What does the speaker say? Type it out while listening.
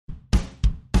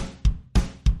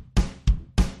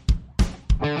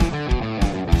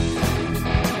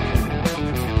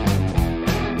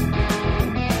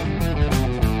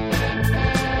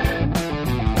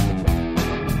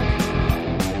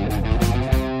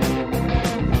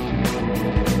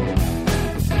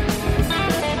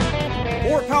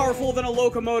powerful than a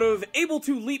locomotive, able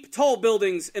to leap tall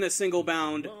buildings in a single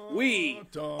bound. We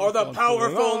are the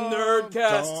Powerful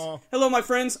Nerdcast. Hello, my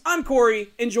friends. I'm Corey,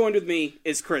 and joined with me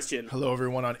is Christian. Hello,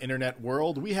 everyone on Internet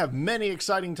World. We have many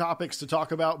exciting topics to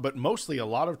talk about, but mostly a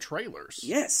lot of trailers.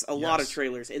 Yes, a lot of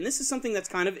trailers. And this is something that's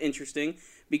kind of interesting,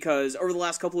 because over the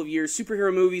last couple of years,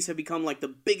 superhero movies have become like the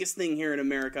biggest thing here in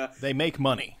America. They make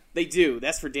money. They do.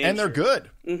 That's for damn And they're good.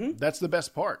 Mm-hmm. That's the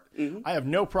best part. Mm-hmm. I have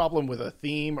no problem with a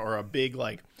theme or a big,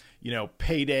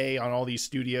 payday on all these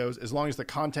studios, as long as the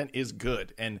content is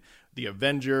good. And the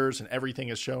Avengers and everything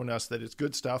has shown us that it's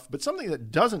good stuff. But something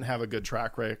that doesn't have a good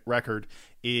track record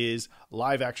is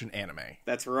live-action anime.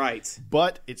 That's right.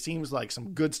 But it seems like some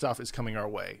good stuff is coming our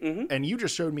way. Mm-hmm. And you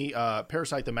just showed me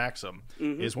Parasyte the Maxim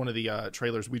is one of the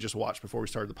trailers we just watched before we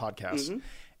started the podcast. Mm-hmm.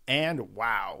 And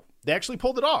wow, they actually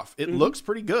pulled it off. It looks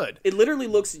pretty good. It literally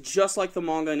looks just like the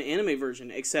manga and anime version,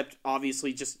 except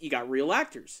obviously just you got real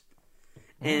actors.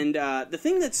 And the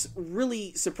thing that's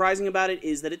really surprising about it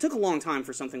is that it took a long time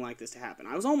for something like this to happen.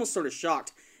 I was almost sort of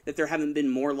shocked that there haven't been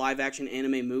more live-action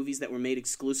anime movies that were made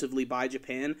exclusively by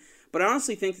Japan. But I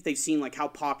honestly think that they've seen like how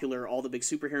popular all the big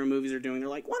superhero movies are doing. They're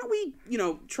like, why don't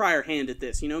we, try our hand at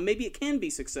this? Maybe it can be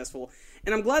successful.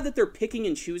 And I'm glad that they're picking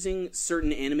and choosing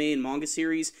certain anime and manga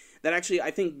series that actually, I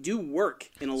think, do work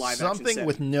in a live-action setting. Something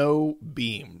with no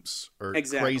beams or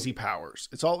crazy powers.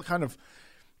 It's all kind of...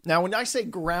 Now, when I say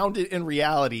grounded in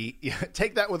reality,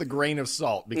 take that with a grain of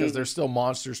salt, because there's still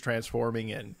monsters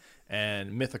transforming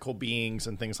and mythical beings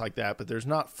and things like that, but there's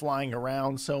not flying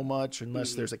around so much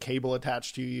unless there's a cable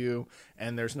attached to you,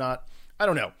 and there's not... I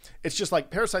don't know. It's just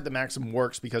like Parasyte the Maxim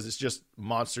works because it's just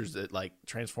monsters that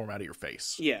transform out of your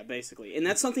face. Yeah, basically. And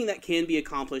that's something that can be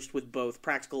accomplished with both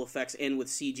practical effects and with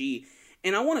CG.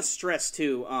 And I want to stress,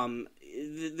 too,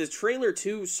 the trailer,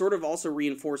 too, sort of also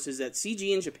reinforces that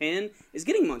CG in Japan is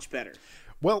getting much better.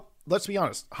 Well, let's be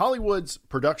honest. Hollywood's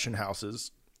production houses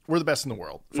were the best in the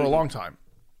world for a long time.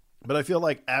 But I feel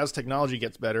like as technology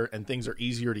gets better and things are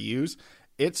easier to use,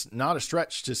 it's not a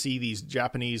stretch to see these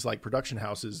Japanese production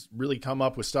houses really come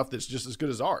up with stuff that's just as good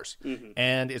as ours.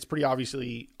 And it's pretty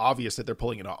obvious that they're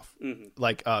pulling it off.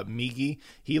 Like Migi,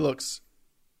 he looks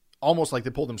almost like they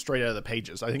pulled him straight out of the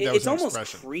pages. I think that was an expression.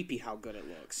 It's almost creepy how good it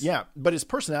looks. Yeah, but his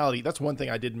personality, that's one thing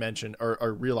I did mention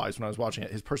or realize when I was watching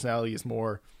it. His personality is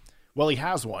more, well, he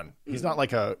has one. He's not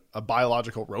like a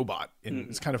biological robot. And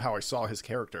it's kind of how I saw his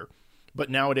character. But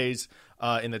nowadays,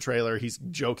 in the trailer, he's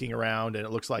joking around, and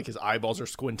it looks like his eyeballs are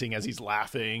squinting as he's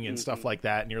laughing and stuff like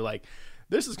that. And you're like,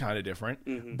 this is kind of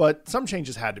different. But some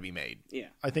changes had to be made. Yeah.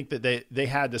 I think that they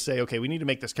had to say, okay, we need to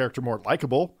make this character more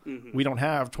likable. We don't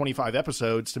have 25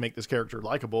 episodes to make this character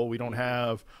likable. We don't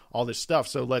have all this stuff.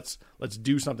 So let's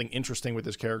do something interesting with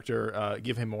this character,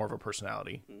 give him more of a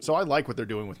personality. So I like what they're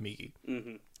doing with Migi.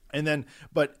 And then,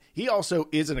 but he also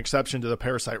is an exception to the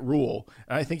Parasyte rule.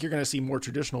 And I think you're going to see more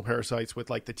traditional Parasytes with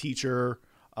the teacher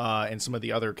and some of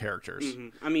the other characters.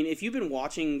 I mean, if you've been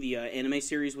watching the anime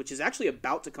series, which is actually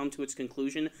about to come to its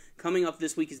conclusion, coming up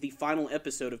this week is the final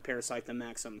episode of Parasyte the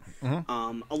Maxim.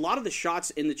 A lot of the shots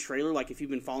in the trailer, if you've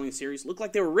been following the series, look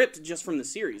like they were ripped just from the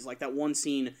series. Like that one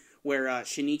scene where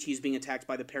Shinichi is being attacked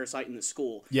by the Parasite in the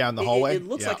school. Yeah, in the hallway. It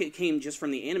looks like it came just from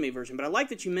the anime version, but I like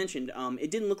that you mentioned it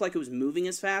didn't look like it was moving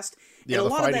as fast. Yeah, and the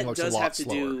lot of fighting that looks does a lot have to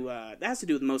slower. do that has to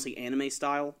do with mostly anime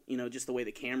style. Just the way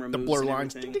the camera moves. The blur and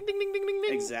lines, everything. ding, ding, ding, ding, ding,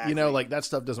 ding. Exactly. That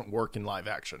stuff doesn't work in live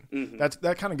action.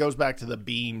 That kind of goes back to the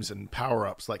beams and power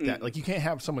ups like that. Like you can't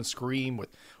have someone scream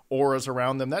with auras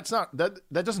around them. That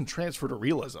doesn't transfer to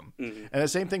realism. And the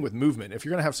same thing with movement. If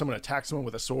you're going to have someone attack someone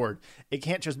with a sword, it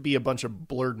can't just be a bunch of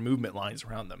blurred movement lines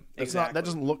around them. That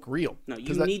doesn't look real. No,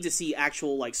 you need to see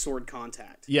actual sword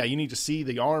contact. Yeah, you need to see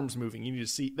the arms moving. You need to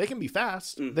see they can be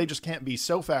fast. They just can't be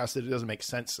so fast that it doesn't make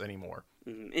sense anymore.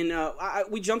 And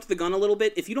we jumped the gun a little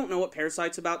bit. If you don't know what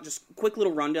Parasyte's about, just quick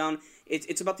little rundown.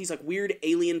 It's about these weird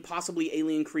possibly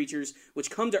alien creatures which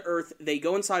come to Earth. They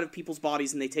go inside of people's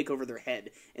bodies and they take over their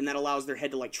head, and that allows their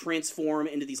head to transform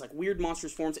into these weird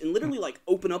monstrous forms and literally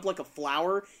open up like a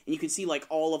flower, and you can see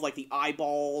all of the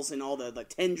eyeballs and all the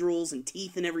tendrils and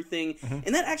teeth and everything.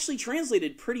 And that actually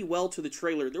translated pretty well to the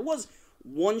trailer. There was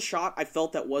one shot I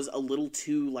felt that was a little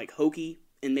too hokey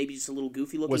and maybe just a little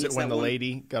goofy looking. Was it when the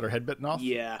lady got her head bitten off?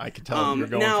 Yeah. I could tell you were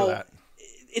going for that.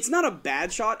 It's not a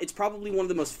bad shot. It's probably one of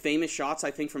the most famous shots,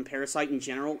 I think, from Parasyte in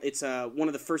general. It's one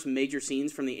of the first major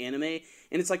scenes from the anime, and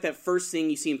it's that first thing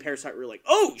you see in Parasyte where you're like,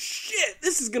 oh shit,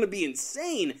 this is going to be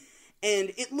insane.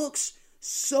 And it looks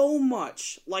so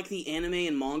much like the anime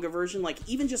and manga version,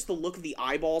 even just the look of the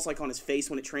eyeballs on his face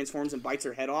when it transforms and bites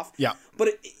her head off. Yeah.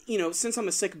 But since I'm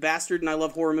a sick bastard and I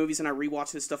love horror movies and I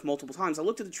rewatch this stuff multiple times, I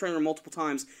looked at the trailer multiple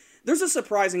times. There's a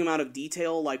surprising amount of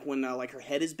detail, like when like her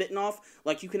head is bitten off.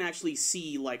 Like you can actually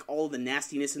see like all the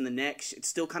nastiness in the neck. It's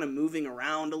still kind of moving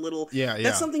around a little. Yeah.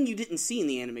 That's something you didn't see in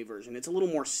the anime version. It's a little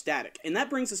more static, and that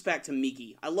brings us back to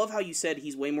Migi. I love how you said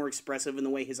he's way more expressive in the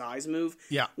way his eyes move.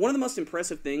 Yeah. One of the most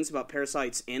impressive things about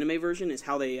Parasyte's anime version is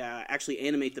how they actually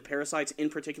animate the Parasytes, in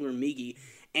particular Migi,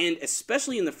 and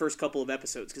especially in the first couple of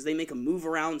episodes because they make him move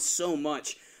around so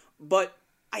much, but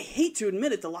I hate to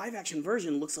admit it, the live-action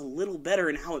version looks a little better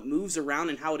in how it moves around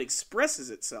and how it expresses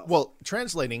itself. Well,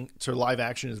 translating to live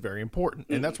action is very important,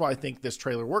 and that's why I think this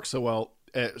trailer works so well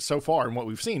so far in what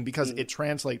we've seen, because it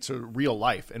translates to real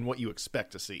life and what you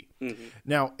expect to see.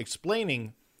 Now,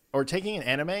 explaining or taking an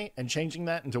anime and changing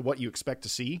that into what you expect to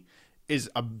see is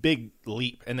a big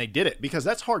leap, and they did it because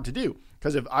that's hard to do.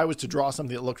 Because if I was to draw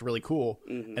something that looked really cool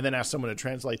and then ask someone to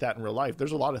translate that in real life,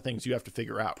 there's a lot of things you have to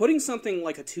figure out. Putting something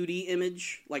like a 2D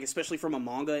image, like especially from a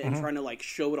manga, and trying to like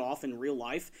show it off in real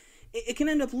life, it can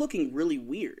end up looking really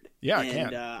weird. Yeah,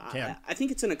 and, it can. I think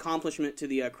it's an accomplishment to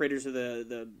the creators of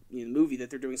the movie that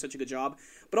they're doing such a good job.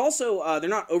 But also, they're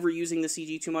not overusing the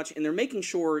CG too much, and they're making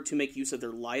sure to make use of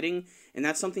their lighting. And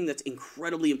that's something that's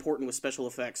incredibly important with special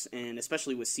effects, and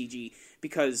especially with CG,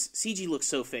 because CG looks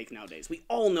so fake nowadays. We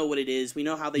all know what it is. We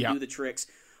know how they do the tricks.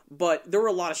 But there were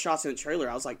a lot of shots in the trailer.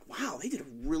 I was like, wow, they did a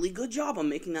really good job on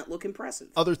making that look impressive.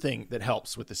 Other thing that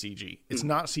helps with the CG, it's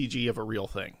not CG of a real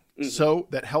thing. So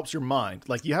that helps your mind.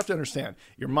 Like, you have to understand,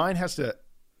 your mind has to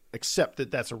accept that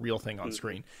that's a real thing on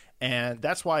screen. And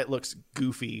that's why it looks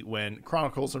goofy when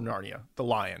Chronicles of Narnia, the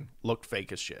lion, looked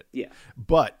fake as shit. Yeah.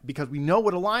 But because we know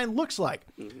what a lion looks like,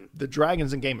 the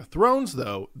dragons in Game of Thrones,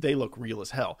 though, they look real as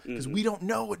hell. Because we don't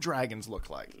know what dragons look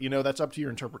like. You know, that's up to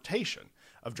your interpretation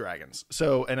of dragons.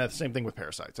 So, and the same thing with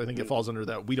Parasytes. I think it falls under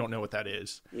that. We don't know what that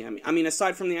is. Yeah, I mean,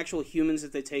 aside from the actual humans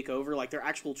that they take over, like their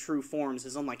actual true forms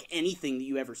is unlike anything that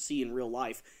you ever see in real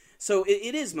life. So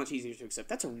it is much easier to accept.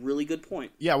 That's a really good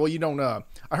point. Yeah, well, you don't. I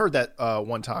heard that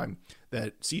one time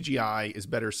that CGI is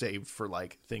better saved for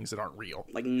like things that aren't real,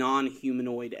 like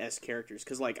non-humanoid-esque characters.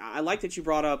 Because like I like that you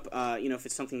brought up, if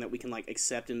it's something that we can like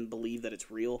accept and believe that it's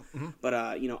real. But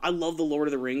I love the Lord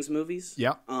of the Rings movies.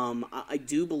 Yeah. I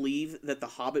do believe that the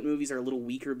Hobbit movies are a little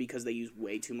weaker because they use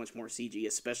way too much more CG,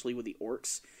 especially with the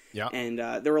orcs. Yeah. And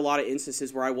there were a lot of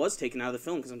instances where I was taken out of the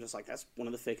film because I'm just like, that's one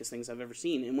of the fakest things I've ever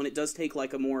seen. And when it does take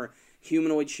like a more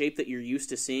humanoid shape that you're used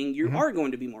to seeing, you are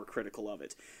going to be more critical of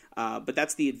it. But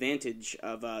that's the advantage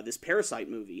of this Parasyte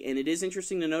movie. And it is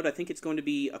interesting to note, I think it's going to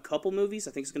be a couple movies.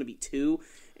 I think it's going to be 2.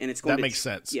 And it's going that makes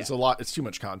sense. Yeah. It's a lot. It's too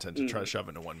much content to try to shove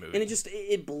into one movie. And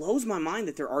it blows my mind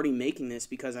that they're already making this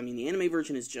because, I mean, the anime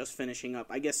version is just finishing up.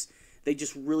 I guess they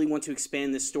just really want to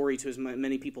expand this story to as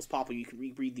many people as possible. You can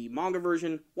read the manga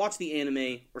version, watch the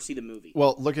anime, or see the movie.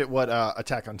 Well, look at what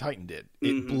Attack on Titan did.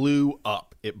 It blew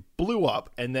up.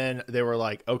 And then they were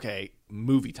like, okay,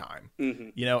 movie time.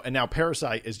 And now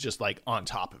Parasyte is just like on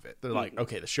top of it. They're like,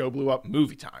 okay, the show blew up,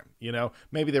 movie time.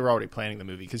 Maybe they were already planning the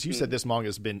movie because you said this manga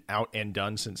has been out and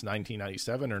done since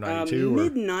 1997 or 92.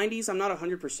 Mid-90s. I'm not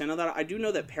 100% of that. I do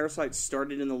know that Parasyte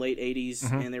started in the late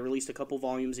 80s and they released a couple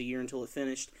volumes a year until it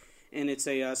finished. And it's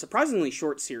a surprisingly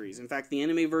short series. In fact, the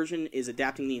anime version is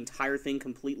adapting the entire thing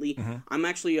completely. I'm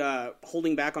actually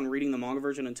holding back on reading the manga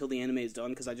version until the anime is done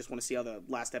because I just want to see how the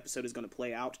last episode is going to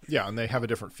play out. Yeah, and they have a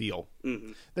different feel.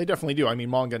 They definitely do. I mean,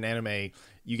 manga and anime,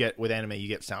 you get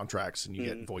soundtracks and you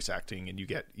get voice acting and you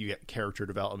get character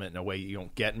development in a way you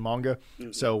don't get in manga.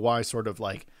 So why sort of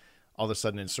like all of a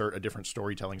sudden insert a different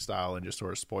storytelling style and just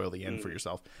sort of spoil the end for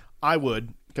yourself? I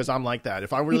would, because I'm like that.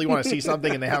 If I really want to see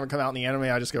something and they haven't come out in the anime,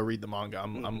 I just go read the manga.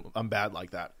 I'm bad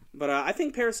like that. But I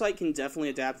think Parasyte can definitely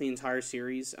adapt the entire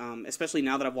series, especially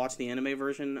now that I've watched the anime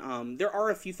version. There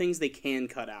are a few things they can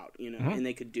cut out, and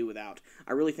they could do without.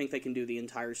 I really think they can do the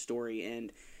entire story,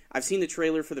 and I've seen the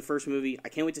trailer for the first movie. I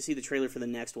can't wait to see the trailer for the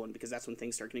next one, because that's when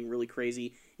things start getting really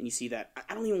crazy, and you see that.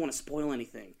 I don't even want to spoil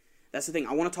anything. That's the thing.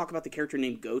 I want to talk about the character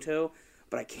named Goto,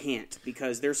 but I can't,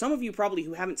 because there's some of you probably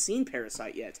who haven't seen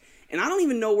Parasyte yet, and I don't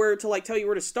even know where to tell you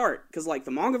where to start, because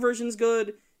the manga version's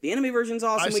good, the anime version's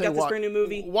awesome. We got this brand new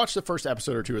movie. Watch the first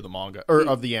episode or two of the manga or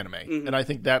of the anime, and I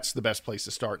think that's the best place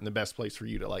to start and the best place for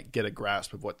you to get a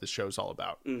grasp of what this show's all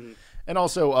about. And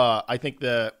also, I think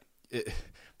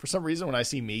for some reason, when I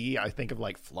see Migi, I think of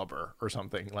Flubber or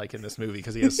something in this movie,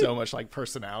 because he has so much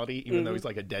personality, even though he's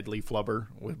a deadly flubber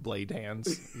with blade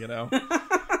hands,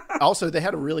 Also, they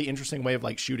had a really interesting way of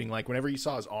shooting. Whenever you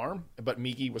saw his arm, but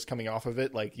Migi was coming off of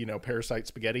it, Parasyte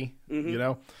spaghetti,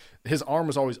 his arm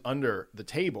was always under the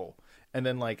table, and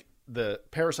then the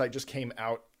Parasyte just came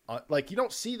out. You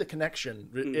don't see the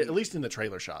connection, at least in the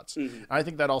trailer shots. I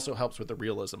think that also helps with the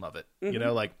realism of it.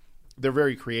 they're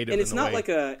very creative. And it's not like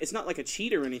a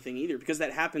cheat or anything either, because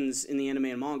that happens in the anime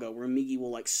and manga where Migi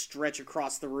will like stretch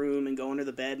across the room and go under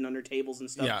the bed and under tables and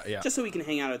stuff, just so he can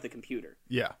hang out at the computer.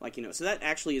 Yeah, like so that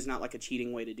actually is not like a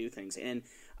cheating way to do things. And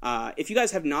if you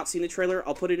guys have not seen the trailer,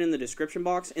 I'll put it in the description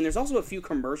box. And there's also a few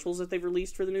commercials that they've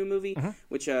released for the new movie,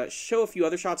 which show a few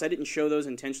other shots. I didn't show those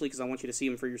intentionally because I want you to see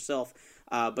them for yourself.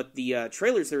 But the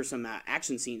trailers, there are some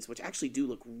action scenes which actually do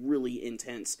look really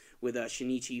intense with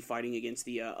Shinichi fighting against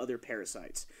the other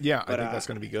Parasytes. Yeah, I think that's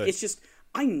going to be good. It's just,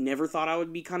 I never thought I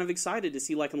would be kind of excited to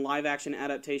see like a live-action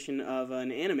adaptation of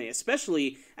an anime,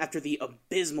 especially after the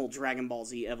abysmal Dragon Ball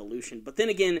Z Evolution. But then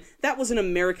again, that was an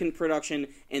American production,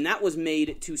 and that was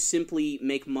made to simply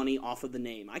make money off of the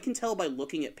name. I can tell by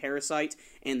looking at Parasyte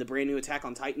and the brand new Attack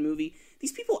on Titan movie,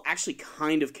 these people actually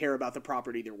kind of care about the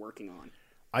property they're working on.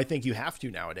 I think you have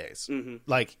to nowadays.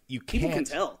 Like, you can't... People can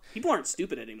tell. People aren't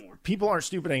stupid anymore. People aren't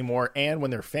stupid anymore, and when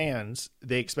they're fans,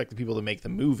 they expect the people to make the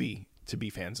movie to be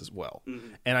fans as well.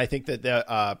 And I think that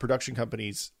the production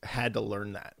companies had to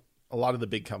learn that. A lot of the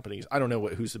big companies, I don't know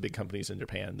who's the big companies in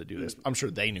Japan that do this. I'm sure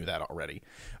they knew that already.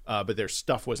 But their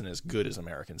stuff wasn't as good as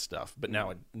American stuff. But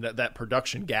now that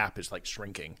production gap is like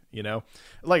shrinking, you know?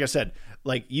 Like I said,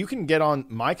 like you can get on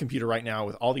my computer right now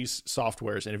with all these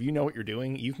softwares, and if you know what you're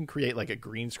doing, you can create like a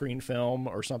green screen film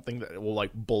or something that will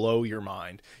like blow your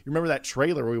mind. You remember that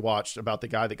trailer we watched about the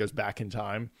guy that goes back in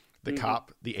time? The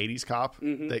cop, the 80s cop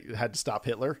that had to stop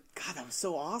Hitler. God, that was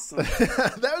so awesome.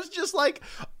 That was just like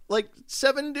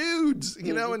 7 dudes,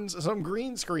 you know, and some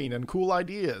green screen and cool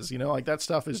ideas, you know, like that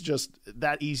stuff is just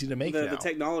that easy to make now. The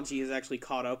technology has actually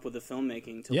caught up with the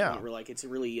filmmaking to the point where like it's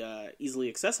really easily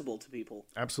accessible to people.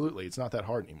 Absolutely. It's not that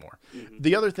hard anymore.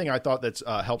 The other thing I thought that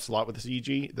helps a lot with the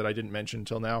CG that I didn't mention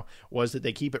until now was that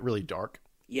they keep it really dark.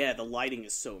 Yeah, the lighting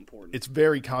is so important. It's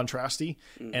very contrasty,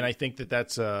 and I think that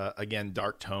that's, again,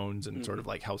 dark tones and sort of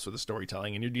like helps with the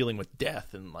storytelling, and you're dealing with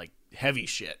death and like heavy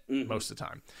shit most of the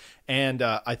time. And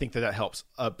I think that helps.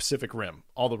 Pacific Rim,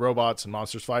 all the robots and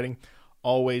monsters fighting,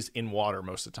 always in water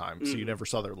most of the time, so you never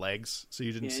saw their legs, so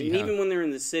you didn't see and even when they're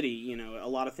in the city, you know, a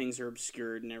lot of things are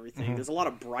obscured and everything. There's a lot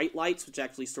of bright lights, which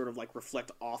actually sort of like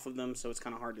reflect off of them, so it's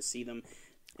kind of hard to see them.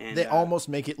 And they almost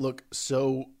make it look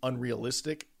so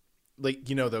unrealistic. Like,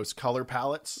 you know, those color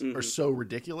palettes are so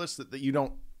ridiculous that you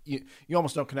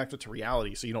almost don't connect it to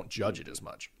reality, so you don't judge it as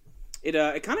much.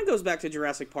 It kind of goes back to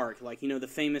Jurassic Park, like, you know, the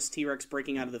famous T-Rex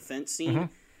breaking out of the fence scene.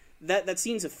 That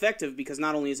scene's effective because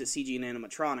not only is it CG and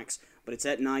animatronics, but it's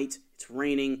at night, it's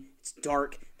raining, it's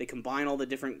dark. They combine all the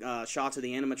different shots of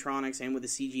the animatronics and with the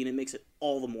CG, and it makes it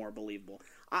all the more believable.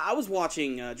 I was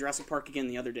watching Jurassic Park again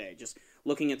the other day, just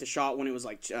looking at the shot when it was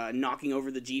like knocking over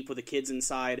the Jeep with the kids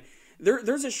inside.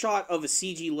 There's a shot of a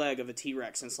CG leg of a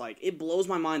T-Rex, and it's like, it blows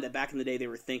my mind that back in the day they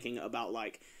were thinking about,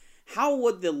 like, how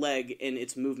would the leg and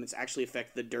its movements actually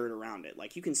affect the dirt around it?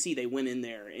 Like, you can see they went in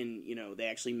there and, you know, they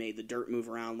actually made the dirt move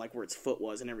around, like, where its foot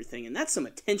was and everything, and that's some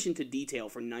attention to detail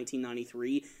from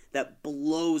 1993 that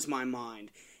blows my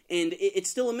mind. And it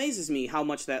still amazes me how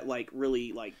much that, like,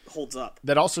 really, like, holds up.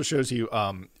 That also shows you,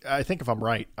 I think if I'm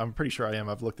right, I'm pretty sure I am,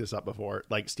 I've looked this up before,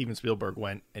 like, Steven Spielberg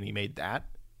went and he made that.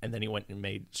 And then he went and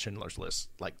made Schindler's List,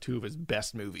 like 2 of his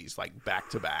best movies, like back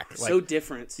to back. Like, so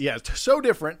different. Yeah, so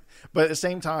different, but at the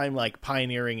same time, like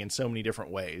pioneering in so many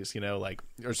different ways. You know, like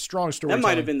there's strong storytelling. That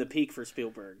might have been the peak for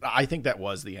Spielberg. I think that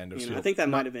was the end of Spielberg. I think that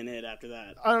might have been it after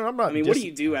that. I mean, what do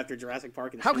you do after Jurassic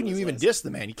Park? And how can you even diss the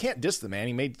man? You can't diss the man.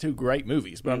 He made 2 great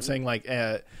movies, but I'm saying like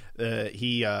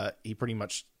he pretty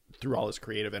much threw all his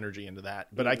creative energy into that.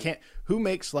 But I can't. Who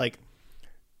makes like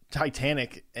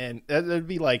Titanic, and that'd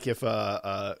be like if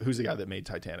who's the guy that made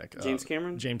Titanic? James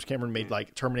Cameron. James Cameron made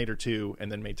like Terminator 2 and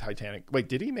then made Titanic. Wait,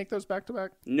 did he make those back to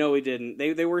back? No, he didn't.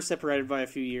 They were separated by a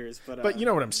few years, but you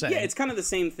know what I'm saying. Yeah, it's kind of the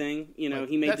same thing. You know,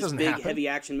 he made this big heavy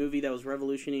action movie that was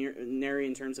revolutionary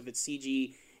in terms of its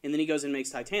CG, and then he goes and makes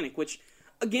Titanic, which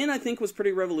again, I think was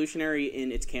pretty revolutionary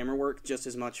in its camera work, just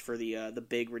as much for the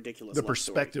big, ridiculous the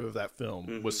perspective of that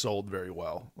film was sold very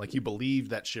well. Like, you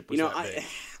believed that ship was big.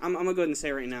 I'm going to go ahead and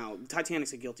say right now,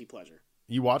 Titanic's a guilty pleasure.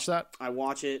 You watch that? I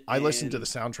watch it. I listened to the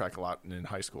soundtrack a lot in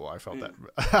high school. I felt that.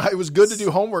 It was good to do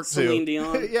homework, Celine too.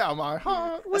 Dion. Yeah, my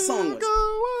heart will song was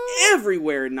go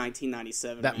everywhere in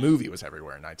 1997. That movie was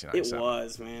everywhere in 1997. It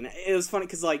was, man. It was funny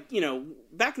because, like, you know,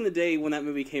 back in the day when that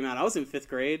movie came out, I was in 5th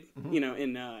grade. You know,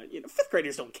 and 5th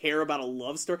graders don't care about a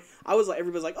love story. I was like,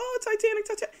 everybody's like, oh, Titanic.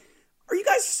 Are you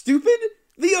guys stupid?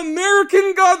 The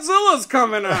American Godzilla's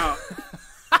coming out.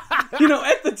 You know,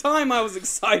 at the time, I was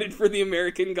excited for the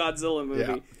American Godzilla movie.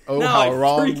 Yeah. Oh, now how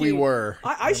wrong we were.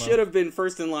 I should have been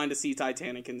first in line to see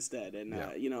Titanic instead. And,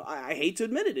 you know, I hate to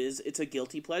admit it's a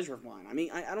guilty pleasure of mine. I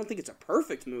mean, I don't think it's a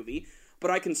perfect movie,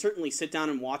 but I can certainly sit down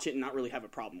and watch it and not really have a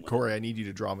problem with Corey, I need you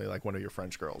to draw me like one of your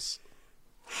French girls.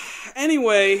 it.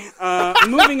 Anyway,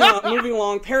 moving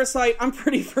along, Parasyte, I'm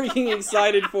pretty freaking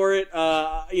excited for it.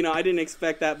 I didn't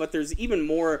expect that, but there's even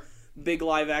more big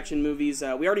live action movies.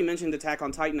 We already mentioned Attack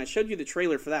on Titan. I showed you the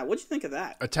trailer for that. What'd you think of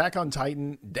that? Attack on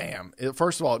Titan, damn.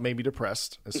 First of all, it made me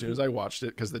depressed as soon as I watched it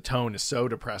because the tone is so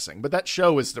depressing. But that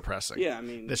show is depressing. Yeah, I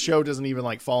mean, the show doesn't even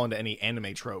like fall into any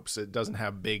anime tropes. It doesn't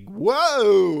have big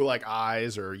whoa like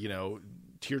eyes or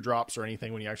teardrops or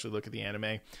anything when you actually look at the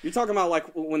anime. You're talking about like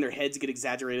when their heads get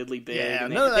exageratedly big. Yeah,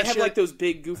 and none of that they have shit. like those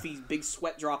big, goofy, big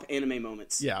sweat drop anime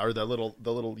moments. Yeah, or the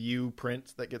little U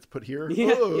print that gets put here.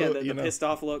 Yeah, the pissed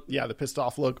off look. Yeah, the pissed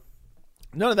off look.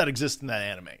 None of that exists in that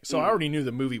anime. So I already knew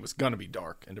the movie was going to be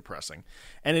dark and depressing.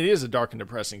 And it is a dark and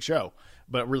depressing show,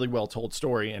 but a really well told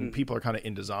story. And people are kind of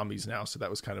into zombies now. So that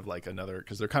was kind of like another,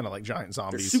 because they're kind of like giant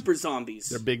zombies. They're super zombies.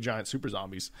 They're big, giant super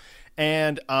zombies.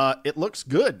 And it looks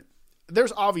good.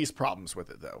 There's obvious problems with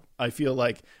it, though. I feel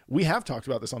like we have talked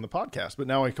about this on the podcast, but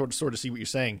now I can sort of see what you're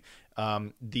saying.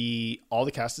 All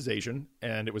the cast is Asian,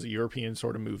 and it was a European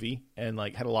sort of movie, and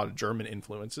like had a lot of German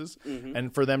influences.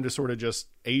 And for them to sort of just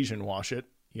Asian wash it,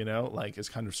 is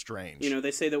kind of strange.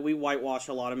 They say that we whitewash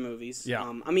a lot of movies.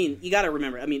 Yeah. You got to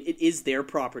remember. it is their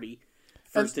property.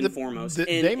 First and foremost.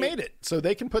 They made it, so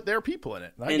they can put their people in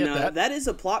it. I get that. That is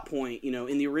a plot point.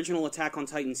 In the original Attack on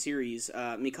Titan series,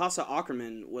 Mikasa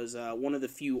Ackerman was one of the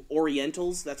few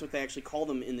Orientals. That's what they actually call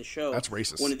them in the show. That's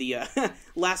racist. One of the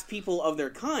last people of their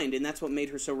kind, and that's what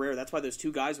made her so rare. That's why those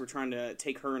two guys were trying to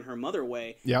take her and her mother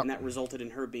away, and that resulted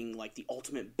in her being like the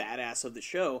ultimate badass of the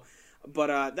show.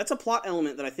 But that's a plot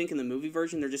element that I think in the movie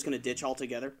version they're just going to ditch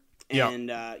altogether. And,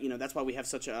 that's why we have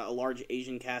such a large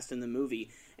Asian cast in the movie.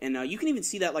 And you can even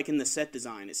see that, like, in the set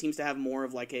design. It seems to have more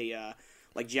of, like, a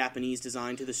Japanese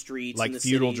design to the streets like and the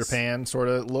feudal cities. Japan sort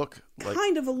of look.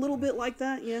 Kind of a little bit like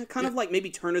that, yeah. Kind of like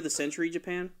maybe turn of the century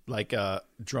Japan. Like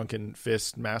Drunken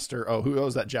Fist Master. Oh, who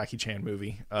owes that Jackie Chan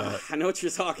movie? I know what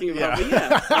you're talking about, but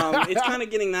yeah. It's kind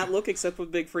of getting that look, except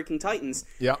with big freaking titans.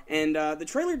 Yeah. And the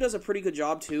trailer does a pretty good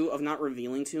job, too, of not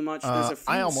revealing too much. There's a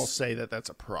few... I almost say that's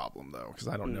a problem, though, because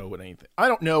I don't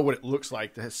know what it looks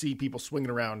like to see people swinging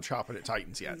around chopping at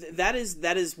titans yet. That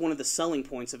is one of the selling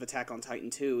points of Attack on Titan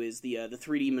 2, is the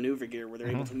 3D maneuver gear, where they're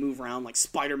able to move around like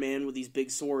Spider-Man with these big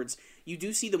swords. You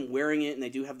do see them wearing it, and they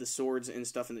do have the swords and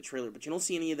stuff in the trailer, but you don't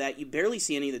see any of that. You barely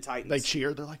see any of the Titans. They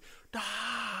cheer. They're like,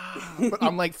 ah! But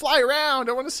I'm like, fly around.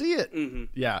 I want to see it.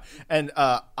 Yeah. And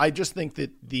I just think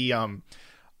that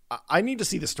I need to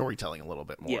see the storytelling a little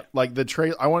bit more. Yeah. Like the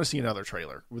trailer, I want to see another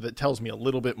trailer that tells me a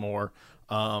little bit more.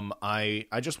 I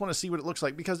just want to see what it looks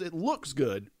like because it looks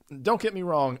good. Don't get me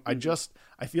wrong. I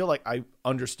feel like I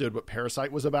understood what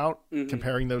Parasyte was about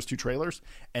comparing those two trailers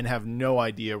and have no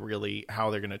idea really how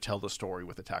they're going to tell the story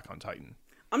with Attack on Titan.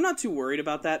 I'm not too worried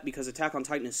about that because Attack on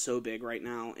Titan is so big right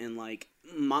now, and like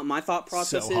my thought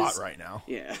process so hot right now.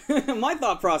 Yeah, my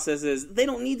thought process is they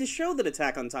don't need to show that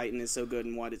Attack on Titan is so good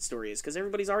and what its story is because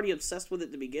everybody's already obsessed with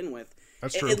it to begin with.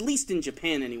 That's true. At least in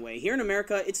Japan, anyway. Here in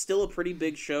America, it's still a pretty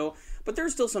big show, but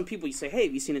there's still some people you say, "Hey,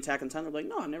 have you seen Attack on Titan?" They're like,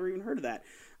 "No, I've never even heard of that."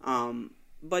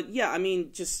 But yeah,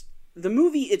 just the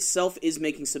movie itself is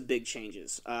making some big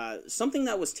changes. Something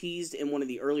that was teased in one of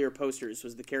the earlier posters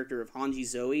was the character of Hanji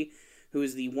Zoe, who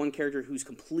is the one character who's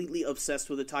completely obsessed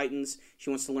with the Titans. She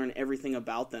wants to learn everything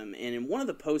about them. And in one of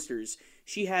the posters,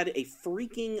 she had a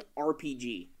freaking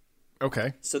RPG.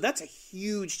 Okay. So that's a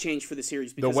huge change for the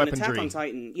series. Because the weaponry. in Attack on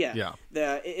Titan,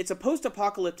 it's a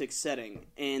post-apocalyptic setting.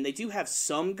 And they do have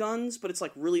some guns, but it's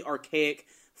like really archaic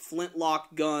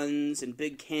flintlock guns and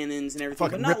big cannons and everything.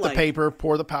 Fucking but not rip the paper,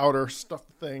 pour the powder, stuff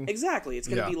the thing. Exactly. It's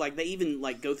going to be like, they even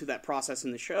like go through that process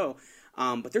in the show.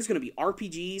 But there's going to be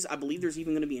RPGs. I believe there's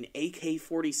even going to be an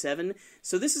AK-47.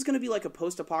 So this is going to be like a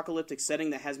post-apocalyptic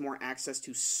setting that has more access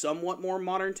to somewhat more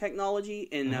modern technology.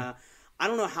 And I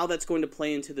don't know how that's going to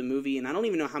play into the movie. And I don't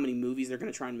even know how many movies they're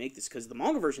going to try and make this because the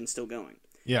manga version's still going.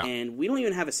 Yeah. And we don't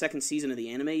even have a second season of the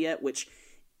anime yet, which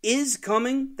is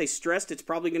coming. They stressed it's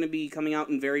probably going to be coming out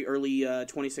in very early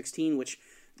 2016, which...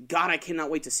 God, I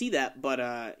cannot wait to see that,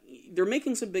 but they're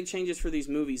making some big changes for these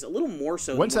movies, a little more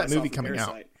so When's than that movie coming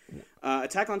Parasyte. Out?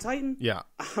 Attack on Titan? Yeah.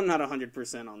 I'm not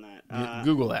 100% on that.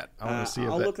 Google that. I want to see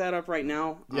I'll look that up right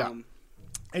now. Yeah.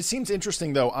 It seems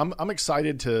interesting, though. I'm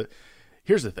excited to...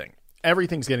 Here's the thing.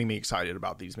 Everything's getting me excited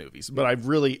about these movies, but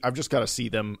I've just got to see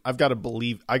them. I've got to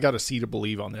believe. I got to see to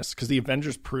believe on this because the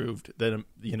Avengers proved that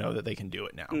that they can do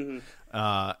it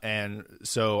now, and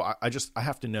so I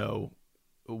have to know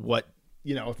what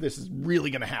if this is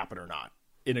really going to happen or not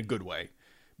in a good way,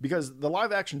 because the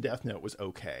live action Death Note was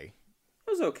okay. It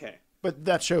was okay. But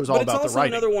that show's all about the writing. But it's also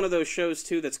another one of those shows,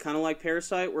 too, that's kind of like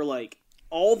Parasyte, where, like,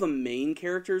 all the main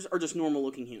characters are just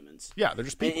normal-looking humans. Yeah, they're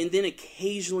just people. And then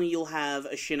occasionally you'll have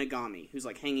a Shinigami who's,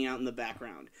 like, hanging out in the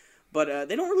background. But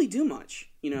they don't really do much.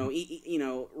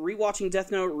 Rewatching Death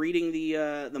Note, reading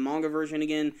the manga version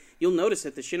again, you'll notice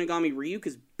that the Shinigami Ryuk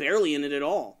is barely in it at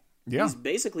all. Yeah. He's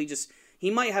basically just... He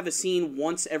might have a scene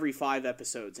once every 5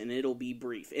 episodes, and it'll be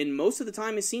brief. And most of the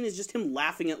time, his scene is just him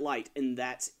laughing at Light, and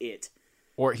that's it.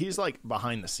 Or he's, like,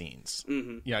 behind the scenes.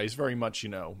 Mm-hmm. Yeah, he's very much,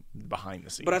 behind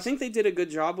the scenes. But I think they did a good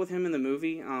job with him in the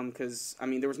movie, because,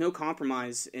 there was no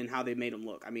compromise in how they made him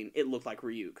look. it looked like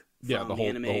Ryuk from the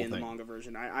anime and the manga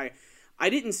version. I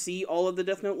didn't see all of the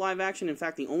Death Note live action. In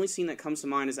fact, the only scene that comes to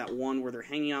mind is that one where they're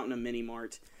hanging out in a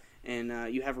mini-mart,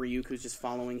 and you have Ryuk who's just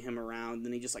following him around,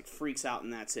 and he just, like, freaks out,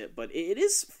 and that's it. But it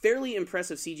is fairly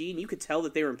impressive CG, and you could tell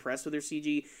that they were impressed with their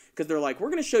CG, because they're like, we're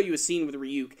going to show you a scene with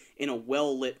Ryuk in a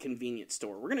well-lit convenience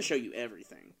store. We're going to show you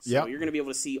everything. So you're going to be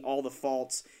able to see all the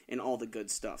faults and all the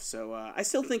good stuff. So I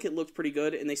still think it looked pretty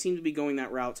good, and they seem to be going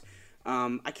that route.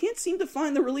 I can't seem to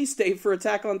find the release date for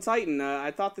Attack on Titan. I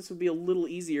thought this would be a little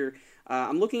easier.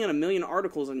 I'm looking at a million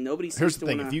articles, and nobody seems to Here's the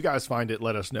thing. If you guys find it,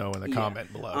 let us know in the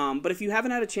comment below. But if you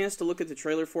haven't had a chance to look at the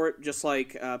trailer for it, just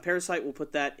like Parasyte, we'll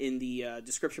put that in the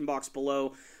description box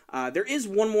below. There is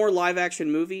one more live-action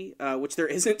movie, which there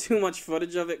isn't too much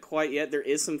footage of it quite yet. There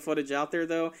is some footage out there,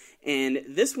 though. And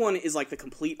this one is like the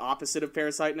complete opposite of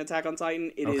Parasyte and Attack on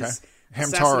Titan. It is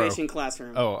Assassination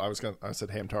Classroom. Oh, I said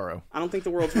Hamtaro. I don't think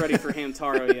the world's ready for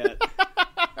Hamtaro yet.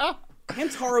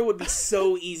 Hamtaro would be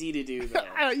so easy to do,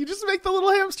 though. You just make the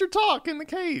little hamster talk in the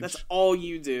cage. That's all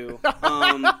you do.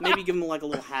 Maybe give him like a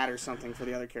little hat or something for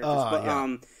the other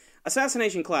characters.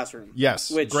 Assassination Classroom.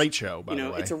 Yes, great show, by the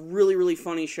way. It's a really, really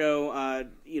funny show.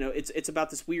 It's about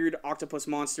this weird octopus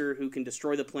monster who can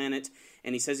destroy the planet,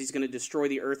 and he says he's going to destroy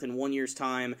the Earth in 1 year's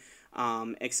time,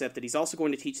 except that he's also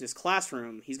going to teach this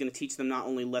classroom. He's going to teach them not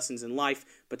only lessons in life,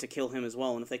 but to kill him as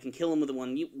well. And if they can kill him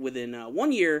within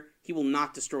 1 year, he will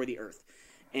not destroy the Earth.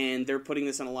 And they're putting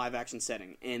this in a live-action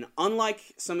setting. And unlike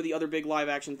some of the other big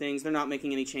live-action things, they're not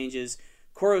making any changes.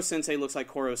 Koro-sensei looks like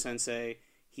Koro-sensei.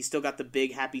 He's still got the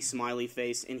big, happy, smiley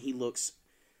face, and he looks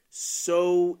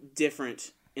so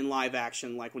different in live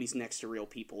action, like when he's next to real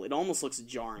people. It almost looks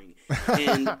jarring.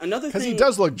 And another thing... Because he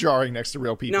does look jarring next to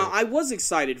real people. Now, I was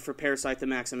excited for Parasyte the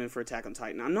Maxim and for Attack on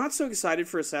Titan. I'm not so excited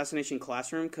for Assassination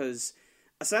Classroom, because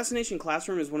Assassination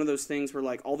Classroom is one of those things where,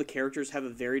 like, all the characters have a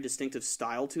very distinctive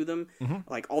style to them. Mm-hmm.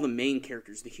 Like, all the main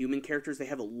characters, the human characters, they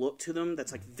have a look to them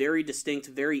that's, like, very distinct,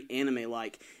 very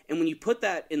anime-like. And when you put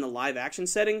that in the live-action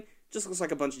setting... just looks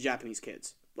like a bunch of Japanese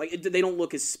kids. Like, they don't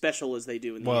look as special as they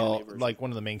do in the anime version. Like,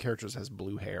 one of the main characters has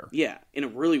blue hair. Yeah, in a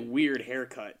really weird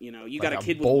haircut, You like got a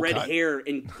kid with red hair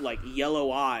and, like,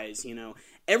 yellow eyes,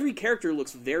 Every character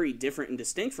looks very different and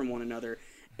distinct from one another,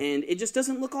 and it just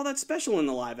doesn't look all that special in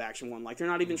the live-action one. Like, they're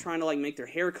not even trying to, like, make their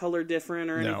hair color different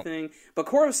or anything. But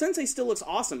Koro-sensei still looks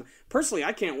awesome. Personally,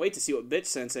 I can't wait to see what Bitch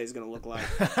Sensei is going to look like.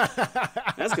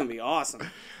 That's going to be awesome.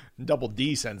 Double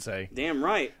D Sensei. Damn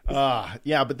right.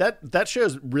 Yeah, but that show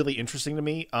is really interesting to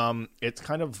me. It's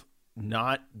kind of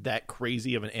not that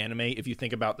crazy of an anime if you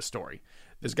think about the story.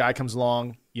 This guy comes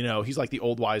along, he's like the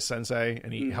old wise sensei,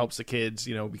 and he helps the kids,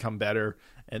 become better,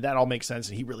 and that all makes sense,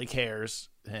 and he really cares,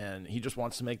 and he just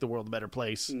wants to make the world a better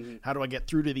place. Mm-hmm. How do I get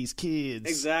through to these kids?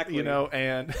 Exactly.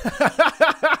 And...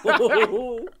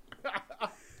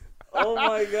 Oh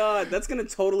my god, that's gonna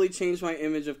totally change my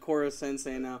image of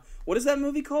Koro-sensei now. What is that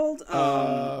movie called?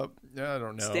 I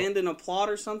don't know. Stand in a Plot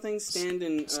or something?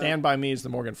 Stand By Me is the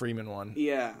Morgan Freeman one.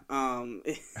 Yeah. How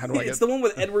do I It's the one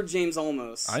with Edward James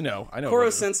Olmos. I know.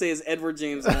 Koro-sensei is Edward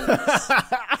James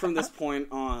Olmos from this point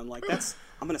on. Like, that's...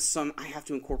 I have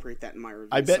to incorporate that in my review.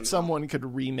 I bet someone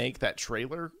could remake that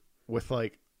trailer with,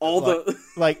 like...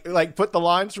 like put the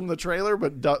lines from the trailer,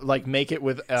 but like make it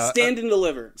with Stand and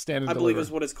Deliver. Stand and I Deliver. believe is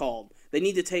what it's called. They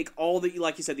need to take all the,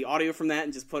 like you said, the audio from that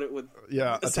and just put it with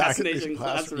Assassination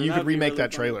Classroom. You could remake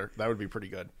that trailer. That would be pretty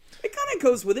good. It kind of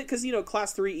goes with it because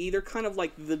Class 3E, they're kind of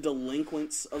like the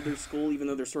delinquents of their school, even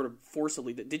though they're sort of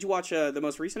forcibly. Did you watch the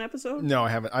most recent episode? No, I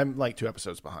haven't. I'm like 2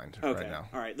 episodes behind right now.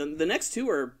 All right, the next 2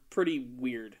 are pretty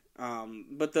weird.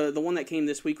 But the one that came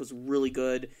this week was really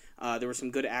good. There was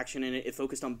some good action in it. It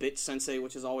focused on Bitch Sensei,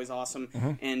 which is always awesome.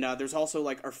 Mm-hmm. And there's also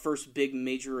like our first big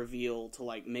major reveal to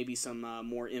like maybe some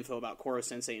more info about Koro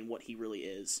Sensei and what he really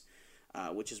is,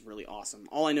 which is really awesome.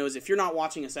 All I know is if you're not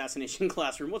watching Assassination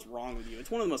Classroom, what's wrong with you?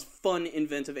 It's one of the most fun,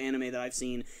 inventive anime that I've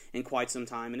seen in quite some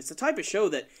time. And it's the type of show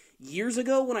that years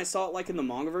ago when I saw it like in the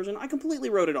manga version, I completely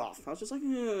wrote it off. I was just like,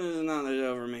 it's not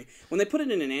over me. When they put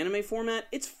it in an anime format,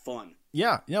 it's fun.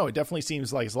 Yeah, no, it definitely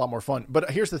seems like it's a lot more fun.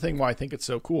 But here's the thing why I think it's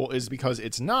so cool is because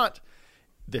it's not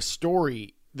the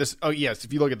story. Yes,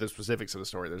 if you look at the specifics of the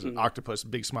story, there's an octopus,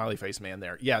 big smiley face man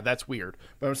there. Yeah, that's weird.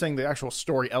 But I'm saying the actual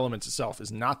story elements itself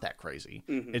is not that crazy.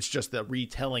 It's just the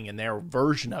retelling and their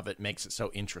version of it makes it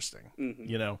so interesting,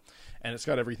 you know? And it's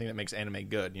got everything that makes anime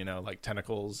good, you know, like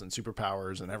tentacles and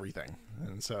superpowers and everything.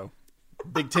 And so,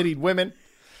 big-tittied women.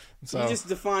 So. You just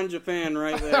defined Japan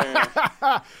right there.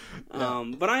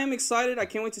 But I am excited. I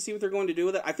can't wait to see what they're going to do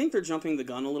with it. I think they're jumping the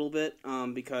gun a little bit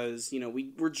because, you know,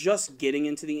 we're just getting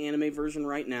into the anime version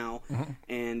right now.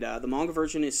 And the manga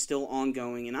version is still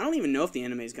ongoing. And I don't even know if the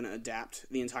anime is going to adapt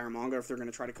the entire manga, if they're going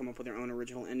to try to come up with their own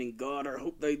original ending. God, I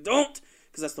hope they don't,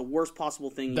 because that's the worst possible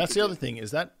thing. That's the other thing.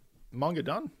 Is that manga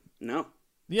done? No.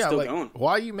 Yeah, still like, going.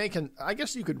 Why are you making... I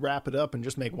guess you could wrap it up and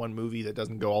just make one movie that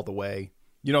doesn't go all the way.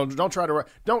 You know,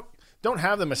 don't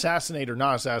have them assassinate or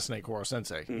not assassinate Koro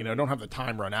Sensei. You know, don't have the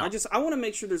time run out. I want to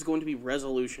make sure there's going to be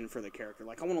resolution for the character.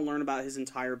 Like, I want to learn about his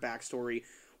entire backstory,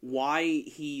 why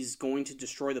he's going to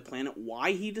destroy the planet,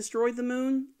 why he destroyed the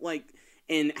moon, like,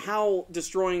 and how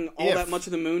destroying all that much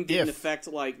of the moon didn't affect,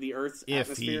 like, the Earth's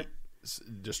atmosphere.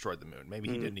 Destroyed the moon. Maybe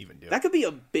he didn't even do it. That could be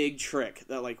a big trick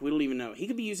that, like, we don't even know. He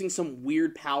could be using some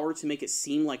weird power to make it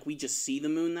seem like we just see the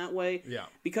moon that way. Yeah.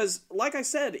 Because, like I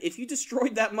said, if you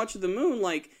destroyed that much of the moon,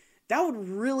 like, that would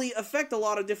really affect a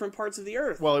lot of different parts of the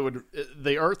Earth. Well, it would.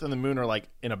 The Earth and the moon are like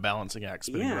in a balancing act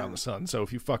spinning around the sun. So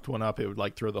if you fucked one up, it would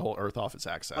like throw the whole Earth off its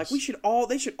axis. Like they should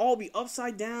all be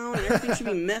upside down, and everything should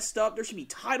be messed up. There should be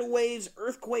tidal waves,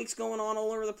 earthquakes going on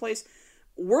all over the place.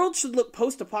 World should look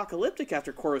post-apocalyptic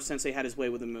after Koro Sensei had his way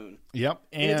with the moon. Yep.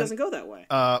 And it doesn't go that way.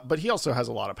 But he also has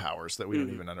a lot of powers that we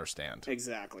don't even understand.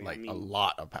 Exactly. Like, a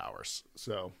lot of powers.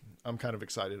 So I'm kind of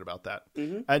excited about that.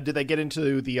 Did they get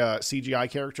into the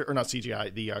CGI character? Or not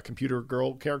CGI, the computer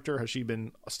girl character? Has she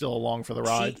been still along for the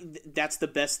ride? That's the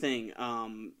best thing.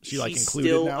 She's included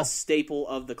still now? A staple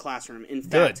of the classroom. In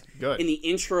fact, good. In the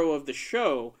intro of the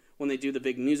show, when they do the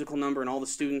big musical number and all the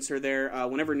students are there,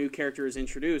 whenever a new character is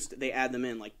introduced, they add them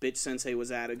in. Like, Bitch Sensei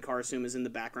was added, Karasuma is in the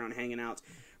background hanging out.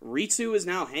 Ritsu is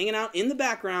now hanging out in the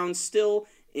background, still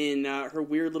in her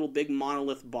weird little big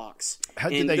monolith box.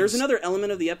 There's another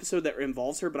element of the episode that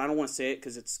involves her, but I don't want to say it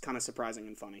because it's kind of surprising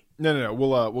and funny. No.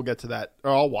 We'll get to that.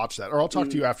 Or I'll watch that. Or I'll talk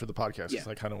to you after the podcast because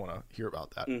I kind of want to hear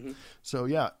about that. So,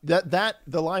 yeah,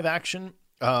 the live action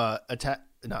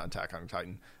not Attack on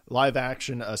Titan, live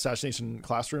action Assassination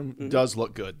Classroom does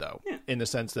look good, though, in the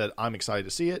sense that I'm excited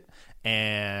to see it,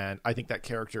 and I think that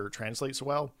character translates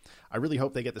well. I really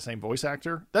hope they get the same voice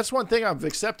actor. That's one thing I've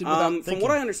accepted without thinking. From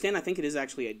what I understand, I think it is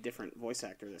actually a different voice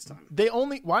actor this time.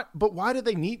 But why do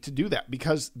they need to do that?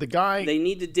 Because the guy... They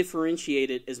need to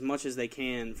differentiate it as much as they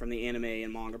can from the anime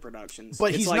and manga productions.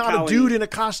 But he's not a dude in a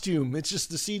costume. It's just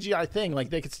the CGI thing. Like,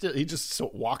 they could still... He just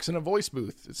walks in a voice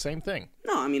booth. It's the same thing.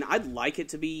 No, I mean, I'd like it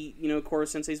to be, Koro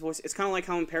Sensei's voice. It's kind of like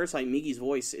how in Parasyte, Migi's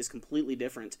voice is completely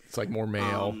different. It's like more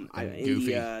male and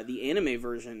goofy. In the anime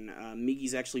version,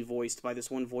 Migi's actually voiced by this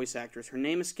one voice actress. Her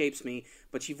name escapes me,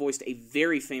 but she voiced a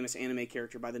very famous anime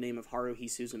character by the name of Haruhi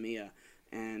Suzumiya.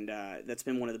 And that's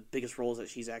been one of the biggest roles that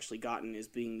she's actually gotten, is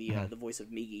being the voice of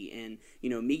Migi. And,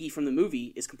 Migi from the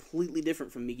movie is completely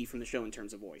different from Migi from the show in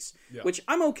terms of voice. Yeah. Which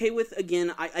I'm okay with.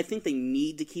 Again, I think they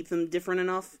need to keep them different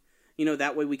enough.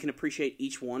 That way we can appreciate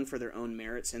each one for their own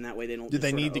merits, and that way they don't. Did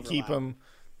they need to keep them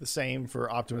the same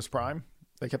for Optimus Prime?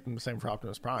 They kept them the same for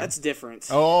Optimus Prime. That's different.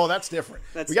 Oh, that's different.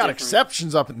 We got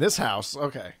exceptions up in this house.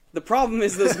 Okay. The problem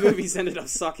is those movies ended up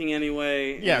sucking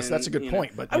anyway. Yes, that's a good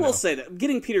point. But I will say that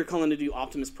getting Peter Cullen to do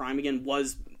Optimus Prime again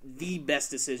was the best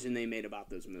decision they made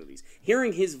about those movies.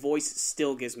 Hearing his voice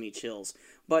still gives me chills,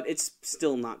 but it's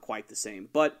still not quite the same.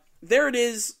 But there it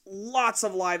is. Lots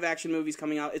of live-action movies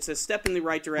coming out. It's a step in the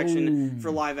right direction for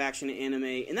live-action anime,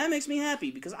 and that makes me happy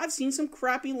because I've seen some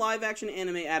crappy live-action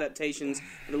anime adaptations,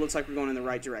 and it looks like we're going in the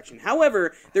right direction.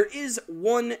 However, there is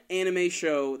one anime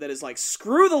show that is like,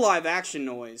 screw the live-action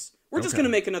noise. We're just going to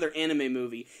make another anime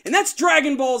movie, and that's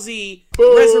Dragon Ball Z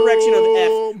Resurrection of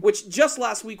F, which just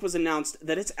last week was announced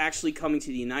that it's actually coming to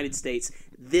the United States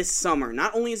this summer.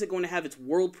 Not only is it going to have its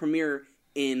world premiere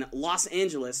in Los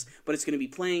Angeles, but it's going to be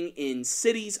playing in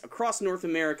cities across North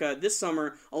America this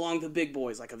summer along the big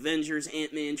boys like Avengers,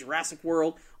 Ant-Man, Jurassic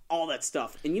World, all that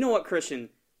stuff. And you know what, Christian?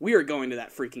 We are going to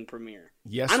that freaking premiere.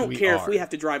 Yes, I don't care if we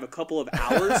have to drive a couple of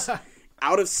hours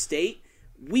out of state.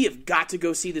 We have got to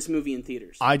go see this movie in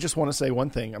theaters. I just want to say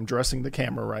one thing. I'm dressing the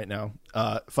camera right now.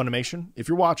 Funimation, if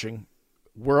you're watching,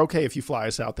 we're okay if you fly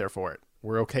us out there for it.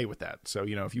 We're okay with that. So,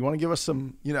 if you want to give us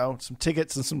some, some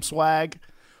tickets and some swag,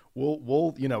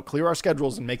 we'll clear our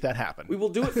schedules and make that happen. We will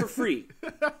do it for free.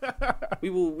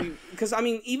 Because I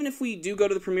mean, even if we do go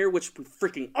to the premiere, which we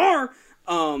freaking are,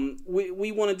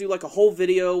 we want to do like a whole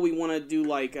video. We want to do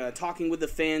like talking with the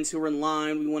fans who are in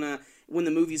line. We want to, when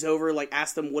the movie's over, like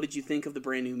ask them, what did you think of the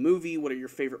brand new movie? What are your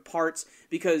favorite parts?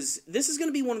 Because this is going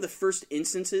to be one of the first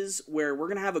instances where we're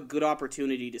going to have a good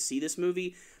opportunity to see this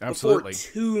movie before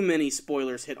too many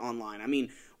spoilers hit online. I mean,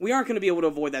 we aren't going to be able to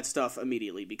avoid that stuff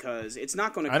immediately because it's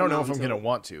not going to come out. I don't know if I'm going to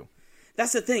want to.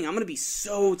 That's the thing. I'm going to be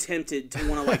so tempted to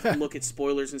want to like look at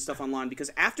spoilers and stuff online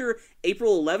because after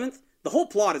April 11th, the whole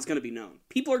plot is going to be known.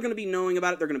 People are going to be knowing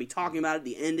about it. They're going to be talking about it,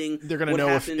 the ending. They're going to know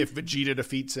if Vegeta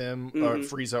defeats him, or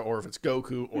Frieza, or if it's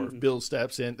Goku, or if Bill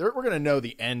steps in. We're going to know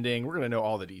the ending. We're going to know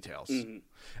all the details.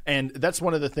 And that's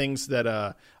one of the things that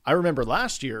I remember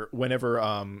last year, whenever,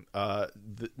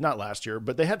 not last year,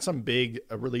 but they had some big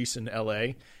release in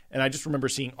LA. And I just remember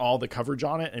seeing all the coverage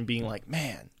on it and being like,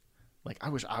 man, like, I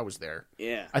wish I was there.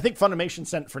 Yeah. I think Funimation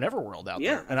sent for Neverworld out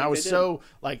there. And I was so,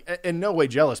 like, in no way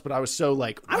jealous, but I was so,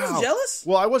 like, wow. I was jealous?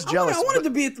 Well, I was jealous. I wanted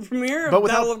to be at the premiere of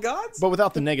Battle of Gods. But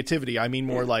without the negativity, I mean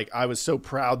more like I was so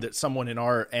proud that someone in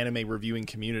our anime reviewing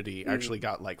community actually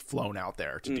got, like, flown out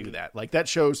there to do that. Like, that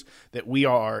shows that we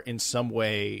are in some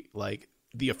way, like,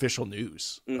 the official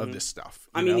news of this stuff.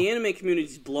 I mean, the anime community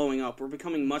is blowing up. We're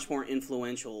becoming much more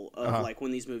influential of like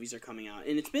when these movies are coming out.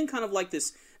 And it's been kind of like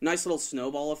this nice little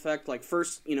snowball effect. Like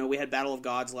first, we had Battle of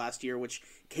Gods last year, which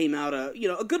came out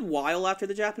a good while after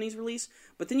the Japanese release.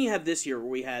 But then you have this year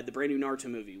where we had the brand new Naruto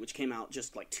movie, which came out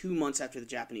just like 2 months after the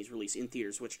Japanese release in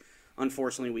theaters, which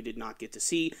unfortunately we did not get to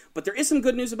see. But there is some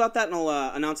good news about that, and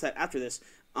I'll announce that after this.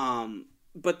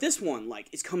 But this one, like,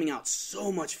 is coming out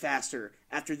so much faster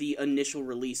after the initial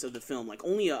release of the film. Like,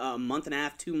 only a month and a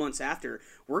half, 2 months after,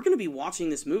 we're going to be watching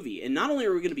this movie. And not only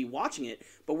are we going to be watching it,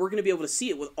 but we're going to be able to see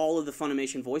it with all of the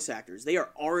Funimation voice actors. They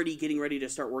are already getting ready to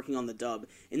start working on the dub.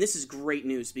 And this is great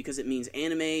news because it means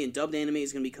anime and dubbed anime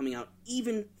is going to be coming out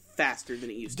even faster than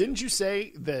it used to. Didn't you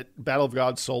say that Battle of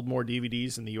Gods sold more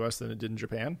DVDs in the U.S. than it did in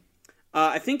Japan?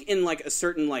 I think in like a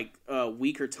certain like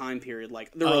week or time period,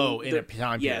 like in a time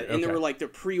period. Yeah, and there were like their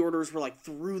pre-orders were like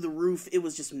through the roof. It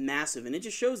was just massive, and it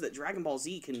just shows that Dragon Ball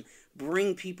Z can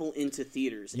bring people into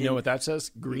theaters. You know what that says?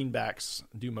 Greenbacks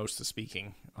do most of the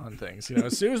speaking on things.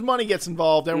 As soon as money gets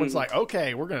involved, everyone's like,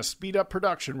 okay, we're going to speed up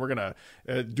production. We're going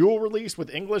to dual release with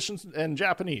English and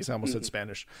Japanese. I almost said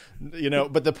Spanish.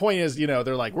 But the point is,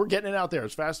 they're like, we're getting it out there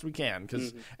as fast as we can.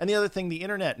 And the other thing, the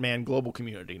internet, man, global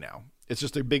community now. It's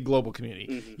just a big global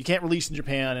community. You can't release in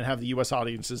Japan and have the U.S.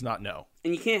 audiences not know.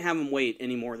 And you can't have them wait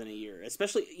any more than a year,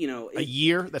 especially, a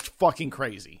year? That's fucking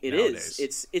crazy. It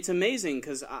nowadays. It's amazing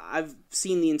because I've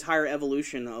seen the entire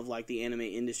evolution of, like, the anime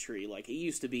industry. Like, it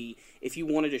used to be, if you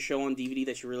wanted a show on DVD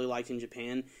that you really liked in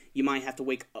Japan, you might have to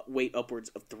wait upwards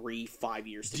of 3-5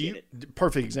 years to get it.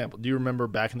 Perfect example. Do you remember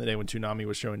back in the day when Toonami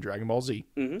was showing Dragon Ball Z?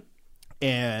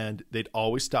 And they'd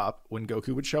always stop when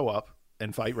Goku would show up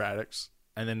and fight Raditz.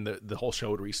 And then the whole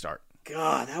show would restart.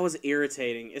 God, that was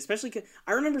irritating. Especially,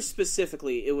 I remember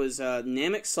specifically, it was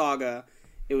Namek Saga,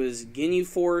 it was Ginyu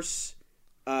Force,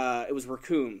 it was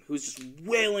Raccoon, who was just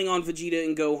wailing on Vegeta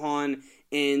and Gohan,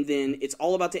 and then it's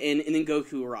all about to end, and then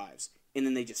Goku arrives. And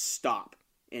then they just stop,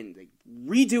 and they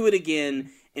redo it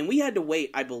again, and we had to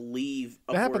wait, I believe,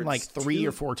 that happened like 3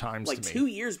 or 4 times like to me. 2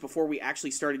 years before we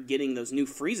actually started getting those new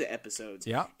Frieza episodes.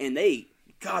 Yeah. And they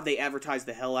advertised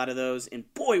the hell out of those, and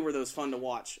boy, were those fun to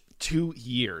watch. 2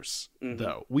 years,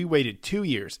 though. We waited 2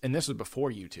 years, and this was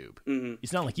before YouTube.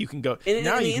 It's not like you can go... And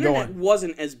now the you can internet go on.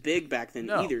 wasn't as big back then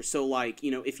either, so, like,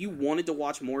 if you wanted to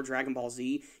watch more Dragon Ball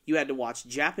Z, you had to watch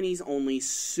Japanese-only,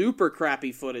 super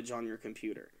crappy footage on your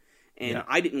computer. And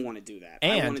I didn't want to do that.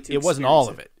 And I wanted to it wasn't all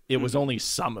of it. It was only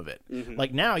some of it.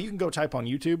 Like, now you can go type on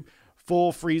YouTube,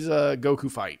 full Frieza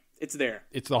Goku fight. It's there.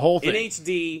 It's the whole thing. In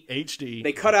HD. HD.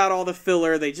 They cut out all the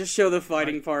filler. They just show the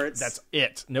fighting parts. That's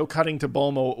it. No cutting to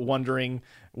Bulma wondering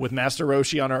with Master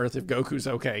Roshi on Earth if Goku's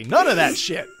okay. None of that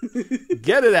shit.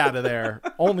 Get it out of there.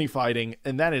 Only fighting.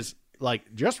 And that is,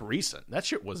 like, just recent. That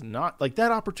shit was not, like,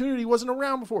 that opportunity wasn't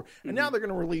around before. And now they're going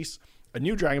to release a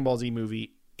new Dragon Ball Z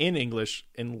movie in English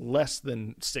in less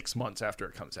than 6 months after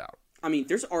it comes out. I mean,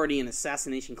 there's already an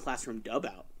Assassination Classroom dub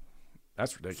out.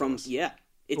 That's ridiculous.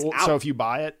 It's out. So if you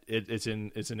buy it, it's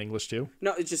in English too?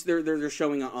 No, it's just they're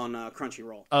showing it on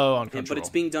Crunchyroll. Oh, on Crunchyroll. But it's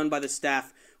being done by the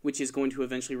staff, which is going to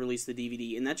eventually release the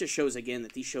DVD. And that just shows, again,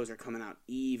 that these shows are coming out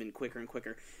even quicker and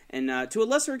quicker. And to a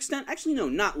lesser extent, actually, no,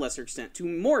 not lesser extent, to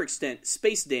more extent,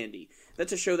 Space Dandy.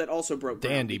 That's a show that also broke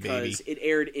ground Dandy, because baby. it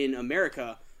aired in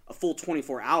America a full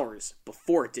 24 hours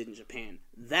before it did in Japan.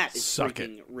 That is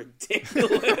freaking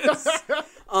ridiculous.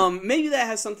 Maybe that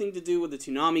has something to do with the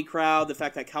Toonami crowd, the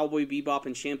fact that Cowboy Bebop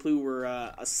and Shampoo were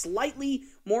a slightly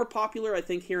more popular, I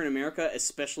think, here in America,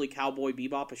 especially Cowboy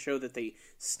Bebop, a show that they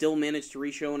still managed to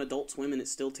re-show on Adult Swim, and it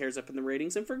still tears up in the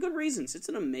ratings, and for good reasons. It's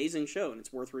an amazing show, and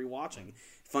it's worth rewatching.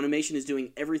 Funimation is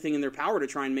doing everything in their power to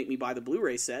try and make me buy the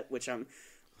Blu-ray set, which I'm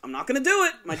not going to do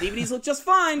it. My DVDs look just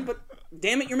fine, but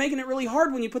damn it, you're making it really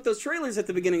hard when you put those trailers at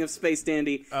the beginning of Space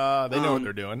Dandy. They know what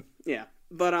they're doing. Yeah.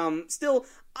 But still,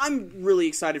 I'm really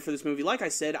excited for this movie. Like I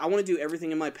said, I want to do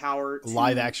everything in my power to...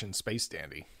 Live-action Space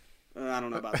Dandy. I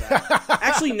don't know about that.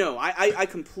 Actually, no. I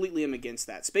completely am against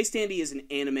that. Space Dandy is an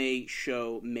anime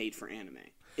show made for anime.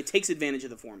 It takes advantage of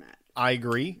the format. I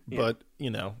agree, but, why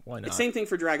not? It's the same thing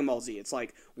for Dragon Ball Z. It's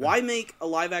like, why make a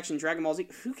live-action Dragon Ball Z?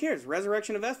 Who cares?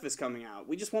 Resurrection of F is coming out.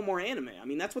 We just want more anime. I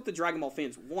mean, that's what the Dragon Ball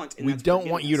fans want. And we don't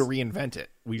want you to reinvent it.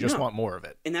 We just want more of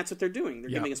it. And that's what they're doing.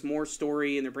 They're giving us more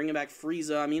story, and they're bringing back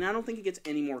Frieza. I mean, I don't think it gets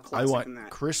any more classic than that. I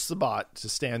want Chris Sabat to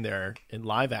stand there in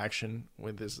live action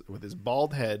with his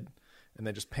bald head, and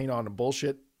they just paint on a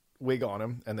bullshit wig on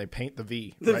him, and they paint the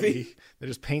V. They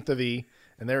just paint the V.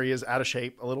 And there he is, out of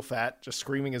shape, a little fat, just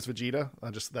screaming as Vegeta.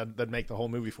 That'd make the whole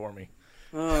movie for me.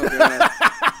 Oh, God.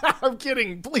 I'm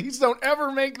kidding. Please don't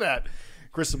ever make that.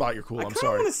 Chris Sabat, you're cool. I'm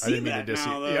sorry. I didn't mean to diss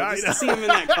you. Yeah, just to see him in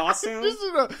that costume.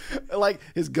 Like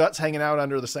his guts hanging out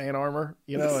under the Saiyan armor,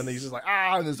 and he's just like,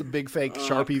 and there's a big fake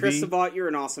Sharpie Chris V. Sabat, you're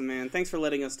an awesome man. Thanks for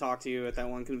letting us talk to you at that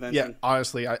one convention. Yeah,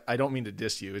 honestly, I don't mean to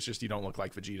diss you. It's just you don't look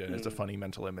like Vegeta, and it's a funny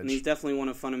mental image. And he's definitely one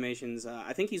of Funimation's,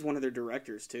 I think he's one of their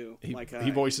directors, too.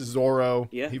 He voices Zoro.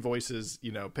 Yeah. He voices,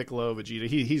 Piccolo, Vegeta.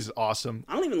 He's awesome.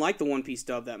 I don't even like the One Piece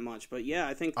dub that much, but yeah,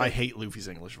 I think... I hate Luffy's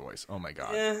English voice. Oh, my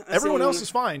God. Yeah, everyone else is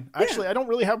fine. Actually, I don't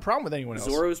really have a problem with anyone else.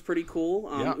 Zoro's pretty cool.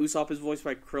 Usopp is voiced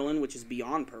by Krillin, which is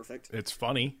beyond perfect. It's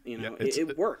funny.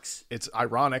 It works. It's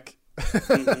ironic.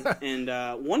 And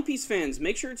One Piece fans,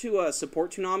 make sure to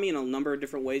support Toonami in a number of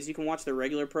different ways. You can watch their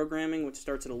regular programming, which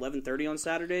starts at 11:30 on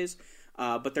Saturdays.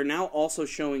 But they're now also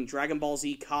showing Dragon Ball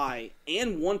Z Kai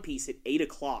and One Piece at 8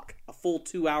 o'clock, a full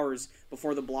 2 hours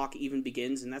before the block even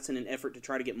begins, and that's in an effort to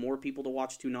try to get more people to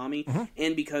watch Toonami,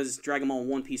 and because Dragon Ball and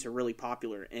One Piece are really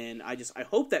popular, and I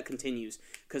hope that continues,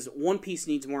 because One Piece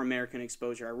needs more American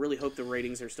exposure. I really hope the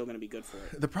ratings are still going to be good for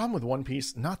it. The problem with One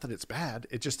Piece, not that it's bad,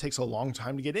 it just takes a long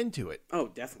time to get into it. Oh,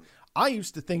 definitely. I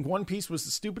used to think One Piece was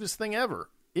the stupidest thing ever.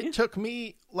 It took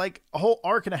me like a whole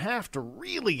arc and a half to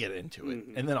really get into it.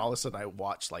 And then all of a sudden I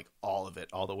watched like all of it,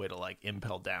 all the way to like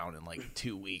Impel Down in like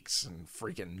 2 weeks and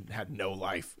freaking had no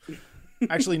life.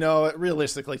 Actually, no, it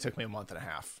realistically took me a month and a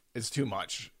half. It's too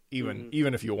much, even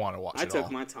if you want to watch it all. I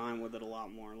took my time with it a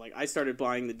lot more. Like, I started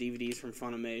buying the DVDs from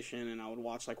Funimation, and I would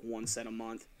watch like one set a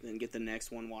month, then get the next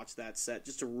one, watch that set,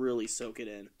 just to really soak it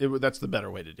in. That's the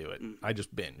better way to do it. I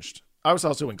just binged. I was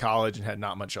also in college and had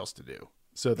not much else to do.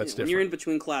 So that's different. When you're in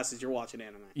between classes, you're watching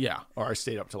anime. Yeah, or I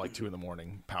stayed up to like 2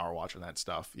 a.m, power watching that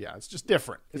stuff. Yeah, it's just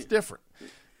different. It's different.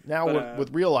 Now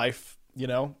with real life,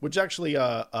 which actually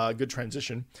a good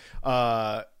transition.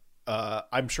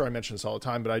 I'm sure I mention this all the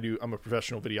time, but I'm a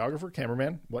professional videographer,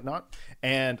 cameraman, whatnot.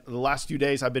 And the last few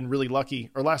days I've been really lucky,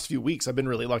 or last few weeks I've been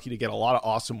really lucky to get a lot of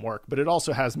awesome work, but it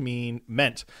also has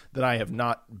meant that I have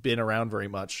not been around very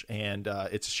much. And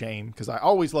it's a shame because I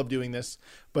always love doing this,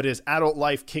 but as adult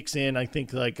life kicks in, I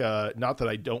think like, not that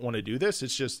I don't want to do this.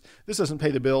 It's just, this doesn't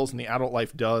pay the bills and the adult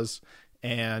life does.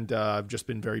 And I've just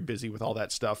been very busy with all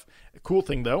that stuff. Cool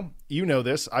thing, though,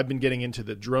 this. I've been getting into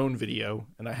the drone video,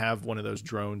 and I have one of those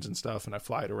drones and stuff, and I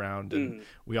fly it around. And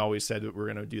we always said that we're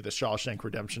going to do the Shawshank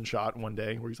Redemption shot one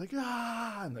day where he's like,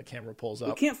 and the camera pulls up.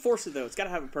 You can't force it, though. It's got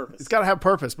to have a purpose. It's got to have a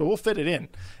purpose, but we'll fit it in.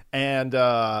 And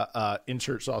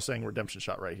insert Shawshank Redemption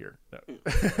shot right here. No.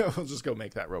 We'll just go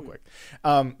make that real quick.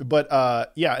 And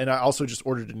I also just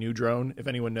ordered a new drone. If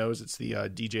anyone knows, it's the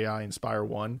DJI Inspire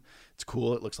 1. It's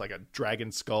cool. It looks like a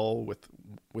dragon skull with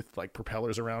like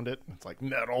propellers around it. It's like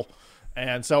metal.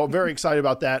 And so I'm very excited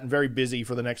about that and very busy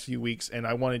for the next few weeks. And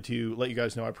I wanted to let you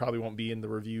guys know I probably won't be in the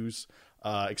reviews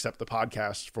except the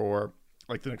podcast for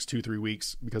like the next 2-3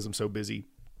 weeks because I'm so busy.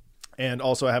 And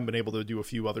also I haven't been able to do a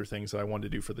few other things that I wanted to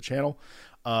do for the channel.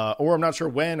 Or I'm not sure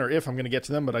when or if I'm going to get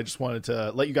to them, but I just wanted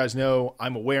to let you guys know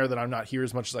I'm aware that I'm not here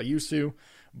as much as I used to.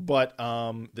 But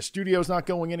the studio's not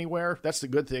going anywhere. That's the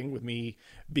good thing with me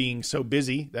being so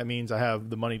busy. That means I have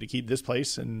the money to keep this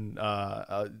place and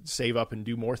save up and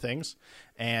do more things.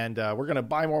 And we're going to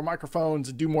buy more microphones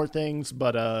and do more things,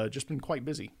 but just been quite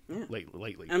busy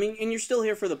lately. I mean, and you're still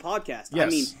here for the podcast. Yes. I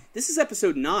mean, this is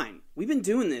episode 9. We've been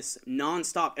doing this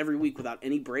nonstop every week without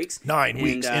any breaks. 9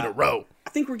 weeks in a row. I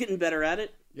think we're getting better at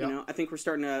it. Yep. I think we're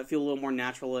starting to feel a little more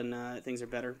natural and things are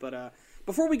better. But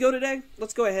Before we go today,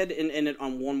 let's go ahead and end it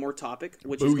on one more topic,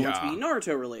 which is going to be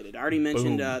Naruto related. I already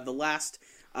mentioned the last...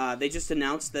 they just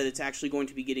announced that it's actually going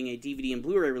to be getting a DVD and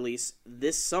Blu-ray release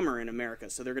this summer in America,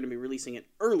 so they're going to be releasing it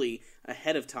early,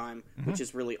 ahead of time, which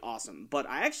is really awesome. But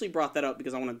I actually brought that up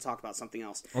because I wanted to talk about something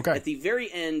else. Okay. At the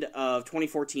very end of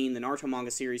 2014, the Naruto manga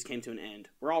series came to an end.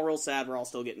 We're all real sad, we're all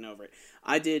still getting over it.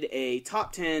 I did a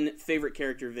top 10 favorite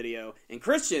character video, and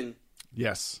Christian,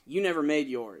 yes, you never made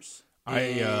yours.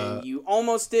 You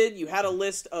almost did. You had a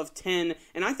list of 10,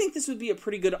 and I think this would be a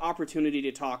pretty good opportunity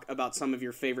to talk about some of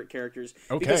your favorite characters.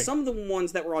 Okay. Because some of the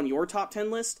ones that were on your top 10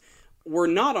 list were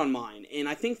not on mine, and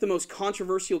I think the most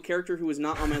controversial character who was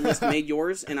not on my list made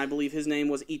yours, and I believe his name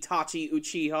was Itachi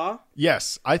Uchiha.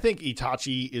 Yes, I think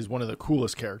Itachi is one of the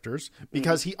coolest characters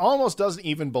because he almost doesn't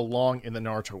even belong in the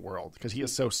Naruto world because he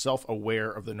is so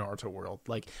self-aware of the Naruto world.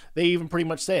 Like, they even pretty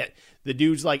much say it. The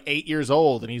dude's like 8 years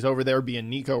old, and he's over there being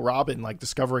Nico Robin, like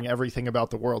discovering everything about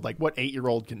the world. Like, what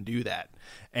 8-year-old can do that?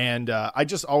 And I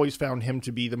just always found him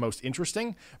to be the most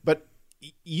interesting. But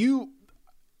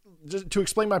just to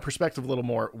explain my perspective a little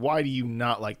more, why do you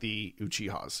not like the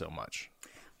Uchihas so much?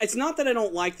 It's not that I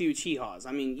don't like the Uchihas.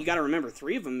 I mean, you got to remember,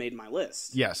 3 of them made my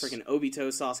list. Yes. Freaking Obito,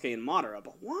 Sasuke, and Madara.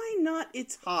 But why not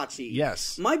Itachi?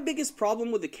 Yes. My biggest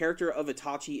problem with the character of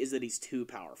Itachi is that he's too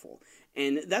powerful.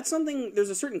 And that's something,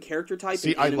 there's a certain character type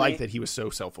in anime. I like that he was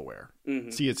so self-aware.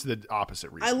 See, it's the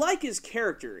opposite reason. I like his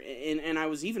character, and I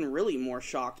was even really more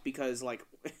shocked because, like...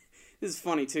 This is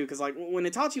funny, too, because like when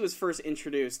Itachi was first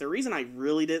introduced, the reason I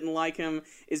really didn't like him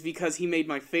is because he made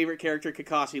my favorite character,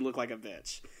 Kakashi, look like a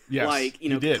bitch. Yes, like,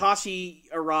 Kakashi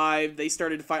arrived, they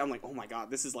started to fight, I'm like, oh my god,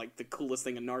 this is like the coolest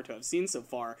thing in Naruto I've seen so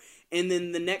far. And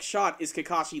then the next shot is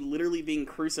Kakashi literally being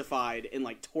crucified and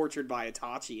like tortured by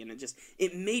Itachi, and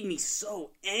it made me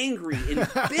so angry and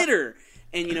bitter.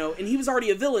 And, and he was already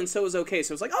a villain, so it was okay.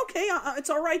 So it was like, okay, it's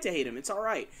all right to hate him. It's all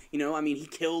right. I mean, he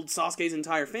killed Sasuke's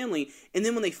entire family. And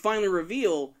then when they finally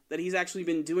reveal that he's actually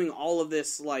been doing all of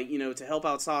this, like, to help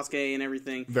out Sasuke and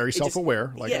everything. Very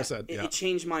self-aware, I said. It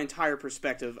changed my entire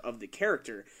perspective of the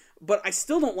character. But I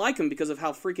still don't like him because of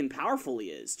how freaking powerful he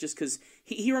is. Just because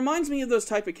he reminds me of those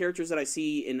type of characters that I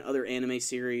see in other anime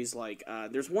series. Like,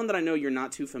 there's one that I know you're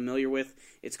not too familiar with.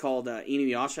 It's called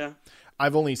Inuyasha.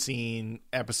 I've only seen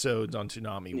episodes on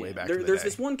Toonami way back in the day. There's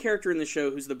this one character in the show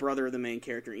who's the brother of the main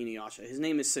character, Inuyasha. His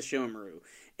name is Sesshomaru.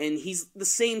 And he's the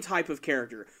same type of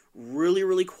character. Really,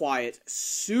 really quiet,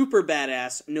 super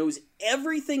badass, knows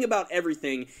everything about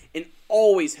everything, and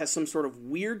always has some sort of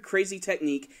weird, crazy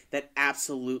technique that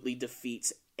absolutely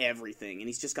defeats everything. And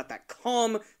he's just got that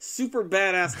calm, super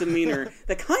badass demeanor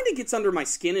that kind of gets under my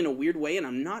skin in a weird way, and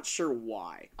I'm not sure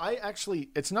why.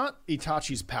 It's not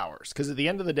Itachi's powers, because at the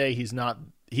end of the day, he's not...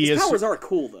 His powers are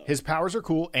cool, though. His powers are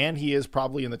cool, and he is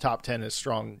probably in the top 10 as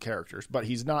strong characters, but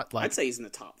he's not like... I'd say he's in the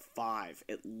top 5,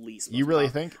 at least. You really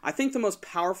think? I think the most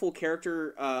powerful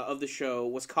character of the show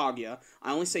was Kaguya.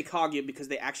 I only say Kaguya because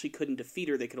they actually couldn't defeat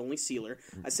her, they could only seal her.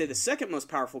 I'd say the second most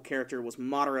powerful character was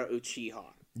Madara Uchiha.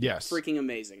 Yes. Freaking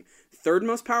amazing. Third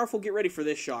most powerful, get ready for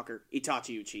this shocker,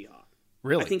 Itachi Uchiha.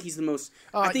 Really? I think he's the most...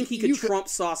 I think he could trump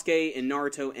Sasuke and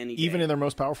Naruto any day. Even in their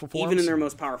most powerful forms? Even in their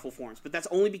most powerful forms. But that's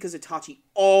only because Itachi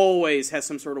always has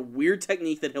some sort of weird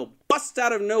technique that he'll bust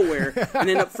out of nowhere and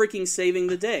end up freaking saving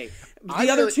the day.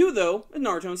 The other two, though, are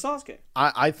Naruto and Sasuke.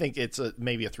 I think it's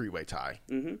maybe a three-way tie.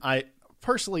 I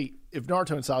personally, if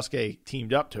Naruto and Sasuke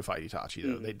teamed up to fight Itachi,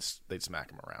 though, they'd smack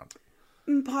him around.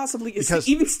 Possibly. Because,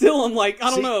 even still, I'm like,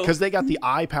 I don't know. Because they got the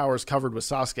eye powers covered with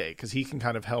Sasuke, because he can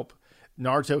kind of help...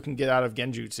 Naruto can get out of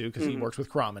Genjutsu because he works with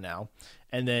Kurama now.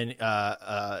 And then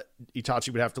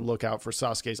Itachi would have to look out for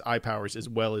Sasuke's eye powers as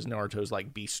well as Naruto's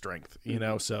like beast strength, you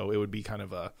know? So it would be kind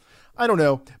of I don't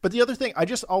know. But the other thing, I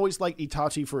just always liked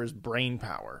Itachi for his brain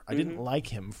power. I didn't like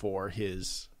him for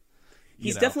his...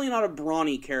 He's definitely not a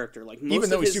brawny character. Like most even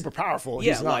though he's super powerful,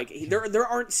 yeah, he's not. Like there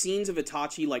aren't scenes of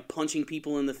Itachi like punching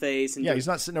people in the face. And he's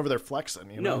not sitting over there flexing.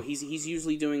 You know? No, he's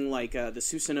usually doing like the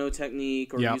Susanoo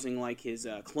technique or using like his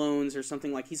clones or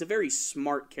something. Like he's a very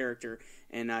smart character,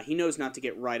 and he knows not to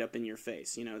get right up in your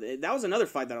face. You know, that was another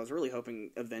fight that I was really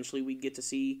hoping eventually we'd get to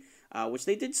see, which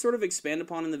they did sort of expand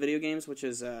upon in the video games, which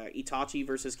is Itachi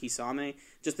versus Kisame.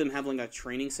 Just them having a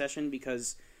training session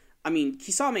because. I mean,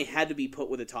 Kisame had to be put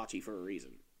with Itachi for a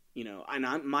reason, you know,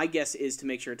 and my guess is to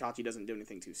make sure Itachi doesn't do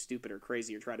anything too stupid or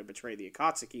crazy or try to betray the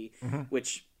Akatsuki,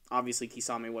 which obviously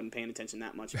Kisame wasn't paying attention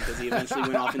that much because he eventually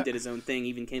went off and did his own thing,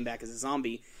 even came back as a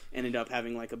zombie, ended up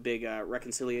having like a big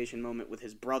reconciliation moment with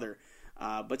his brother.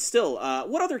 But still,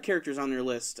 what other characters on your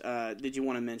list did you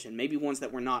want to mention? Maybe ones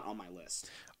that were not on my list.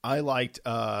 I liked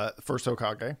first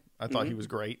Hokage. I thought he was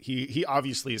great. He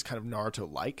obviously is kind of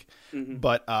Naruto-like,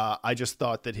 but I just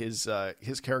thought that his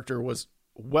character was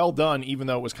well done, even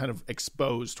though it was kind of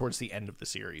exposed towards the end of the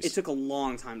series. It took a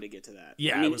long time to get to that.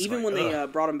 Yeah, I mean, even when they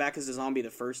brought him back as a zombie the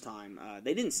first time,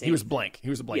 they didn't say he was blank. He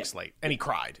was a blank slate, and he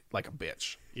cried like a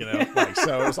bitch. You know, like,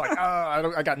 so it was like,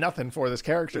 I got nothing for this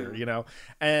character. You know,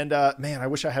 and man, I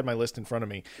wish I had my list in front of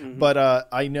me. But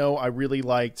I know I really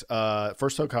liked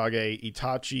first Hokage,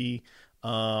 Itachi.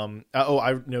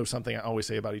 I know something I always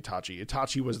say about Itachi.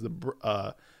 Itachi was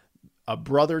a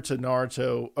brother to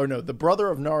Naruto, or no, the brother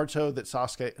of Naruto that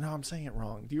Sasuke. No, I'm saying it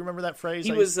wrong. Do you remember that phrase?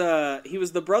 He was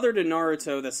the brother to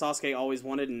Naruto that Sasuke always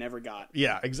wanted and never got.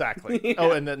 Yeah, exactly. Yeah.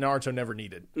 Oh, and that Naruto never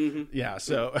needed. Yeah,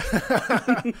 so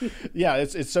yeah,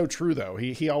 it's so true though.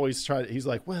 He always tried. He's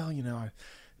like, well, you know,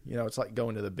 it's like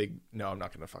going to the big. No, I'm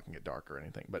not going to fucking get dark or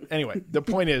anything. But anyway, the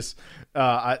point is,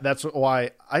 that's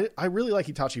why I really like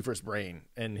Itachi for his brain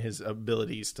and his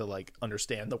abilities to like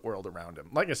understand the world around him.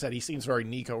 Like I said, he seems very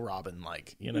Nico Robin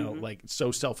like, you know, like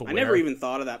so self-aware. I never even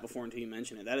thought of that before until you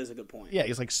mentioned it. That is a good point. Yeah,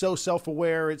 he's like so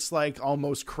self-aware. It's like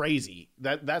almost crazy.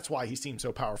 That's why he seems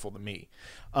so powerful to me.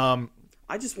 I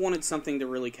just wanted something to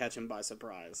really catch him by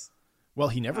surprise. Well,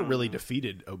 he never really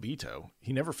defeated Obito.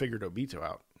 He never figured Obito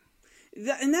out.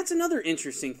 And that's another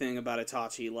interesting thing about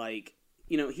Itachi. Like,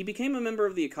 you know, he became a member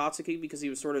of the Akatsuki because he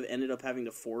was sort of ended up having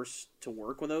to force to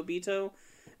work with Obito.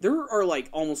 There are, like,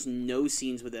 almost no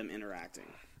scenes with them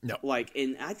interacting. No. Like,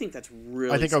 and I think that's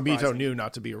really I think surprising. Obito knew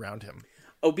not to be around him.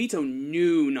 Obito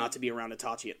knew not to be around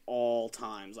Itachi at all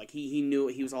times. Like, he knew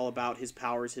he was all about his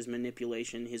powers, his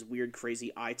manipulation, his weird,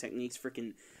 crazy eye techniques.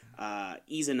 Freaking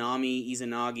Izanagi,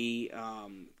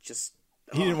 just...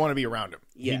 He didn't want to be around him.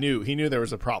 Yeah. He knew there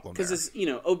was a problem there. Because, you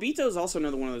know, Obito's also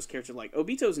another one of those characters, like,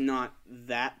 Obito's not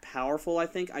that powerful, I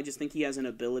think. I just think he has an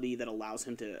ability that allows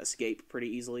him to escape pretty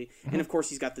easily. And, of course,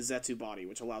 he's got the Zetsu body,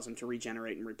 which allows him to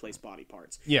regenerate and replace body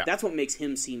parts. Yeah. That's what makes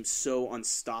him seem so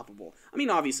unstoppable. I mean,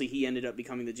 obviously, he ended up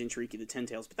becoming the Jinchuriki, the Ten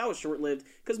Tails, but that was short-lived,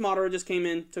 because Madara just came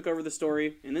in, took over the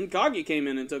story, and then Kage came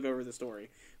in and took over the story,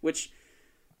 which...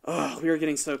 Oh, we were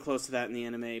getting so close to that in the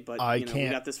anime, but we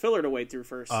got this filler to wade through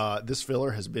first. This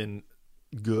filler has been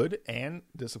good and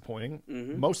disappointing.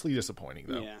 Mostly disappointing,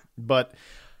 though. Yeah. But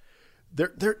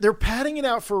they're padding it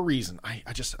out for a reason.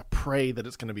 I just pray that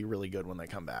it's going to be really good when they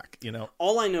come back. You know,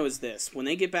 all I know is this: when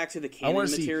they get back to the canon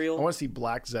material, I want to see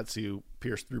Black Zetsu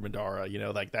pierce through Madara. You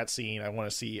know, like that scene. I want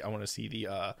to see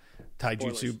the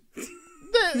taijutsu.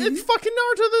 It's fucking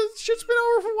Naruto. The shit's been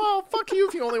over for a while. Fuck you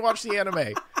if you only watch the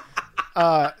anime.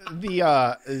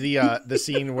 The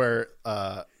scene where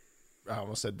I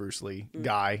almost said Bruce Lee.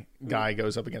 Guy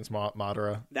goes up against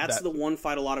Madara. That's the one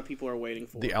fight a lot of people are waiting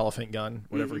for. The elephant gun,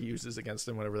 whatever he uses against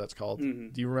him, whatever that's called.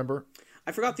 Do you remember?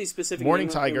 I forgot the specific Morning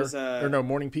name. Tiger.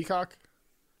 Morning Peacock.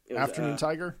 Afternoon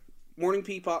Tiger. Morning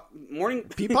Peacock. Morning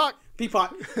Peacock.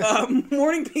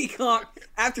 Morning Peacock.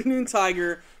 Afternoon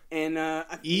Tiger. And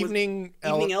Evening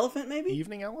Elephant, maybe?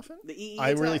 Evening Elephant? The EE I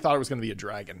really thought it was going to be a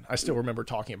dragon. I still remember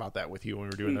talking about that with you when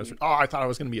we were doing those. Oh, I thought it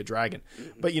was going to be a dragon.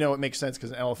 But, you know, it makes sense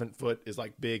because an elephant foot is,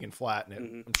 like, big and flat,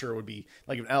 and I'm sure it would be,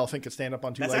 like, if an elephant could stand up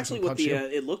on two legs and punch you. That's actually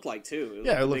what it looked like, too.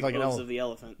 It looked like an elephant. Of the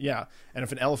elephant. Yeah, and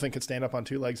if an elephant could stand up on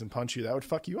two legs and punch you, that would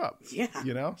fuck you up. Yeah.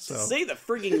 You know? So say the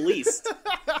frigging least.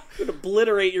 It would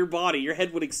obliterate your body. Your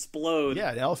head would explode.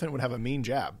 Yeah, an elephant would have a mean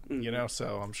jab, you know,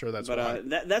 so I'm sure that's why.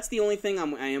 That's the only thing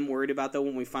I am worried about, though,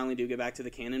 when we finally do get back to the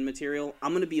canon material.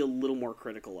 I'm going to be a little more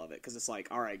critical of it, because it's like,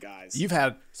 all right, guys. You've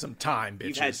had some time, bitches.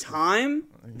 You've had time.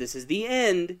 This is the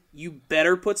end. You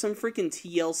better put some freaking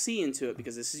TLC into it,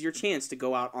 because this is your chance to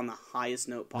go out on the highest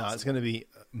note possible. No, it's going to be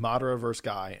Madara versus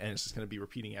Guy, and it's just going to be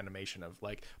repeating animation of,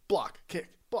 like, block, kick,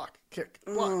 block, kick,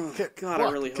 block, kick. God, block,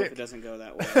 I really kick. hope it doesn't go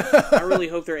that way. I really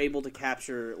hope they're able to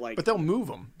capture, like... But they'll move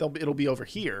them. It'll be over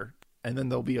here, and then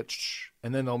there'll be a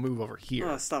and then they'll move over here.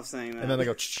 Oh, stop saying that. And then they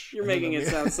go You're making it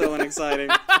sound so unexciting.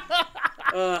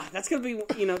 That's going to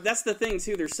be, that's the thing,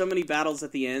 too. There's so many battles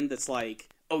at the end that's like,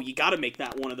 oh, you got to make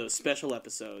that one of those special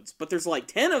episodes. But there's like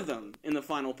 10 of them in the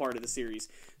final part of the series.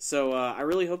 So I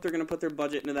really hope they're going to put their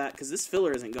budget into that, because this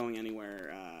filler isn't going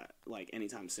anywhere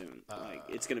anytime soon.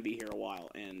 It's going to be here a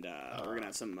while, and we're going to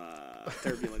have some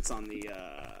turbulence on the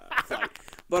flight.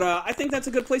 But I think that's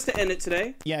a good place to end it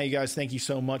today. Yeah, you guys, thank you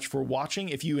so much for watching.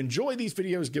 If you enjoy these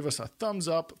videos, give us a thumbs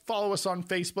up. Follow us on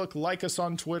Facebook. Like us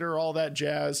on Twitter, all that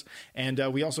jazz. And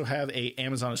we also have a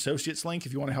Amazon Associates link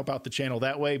if you want to help out the channel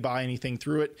that way. Buy anything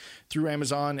through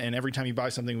Amazon. And every time you buy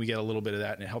something, we get a little bit of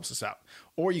that, and it helps us out.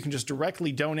 Or you can just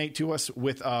directly donate to us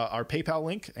with our PayPal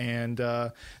link. And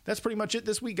that's pretty much it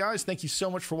this week, guys. Thank you so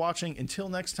much for watching. Until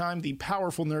next time, the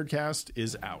Powerful Nerdcast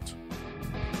is out.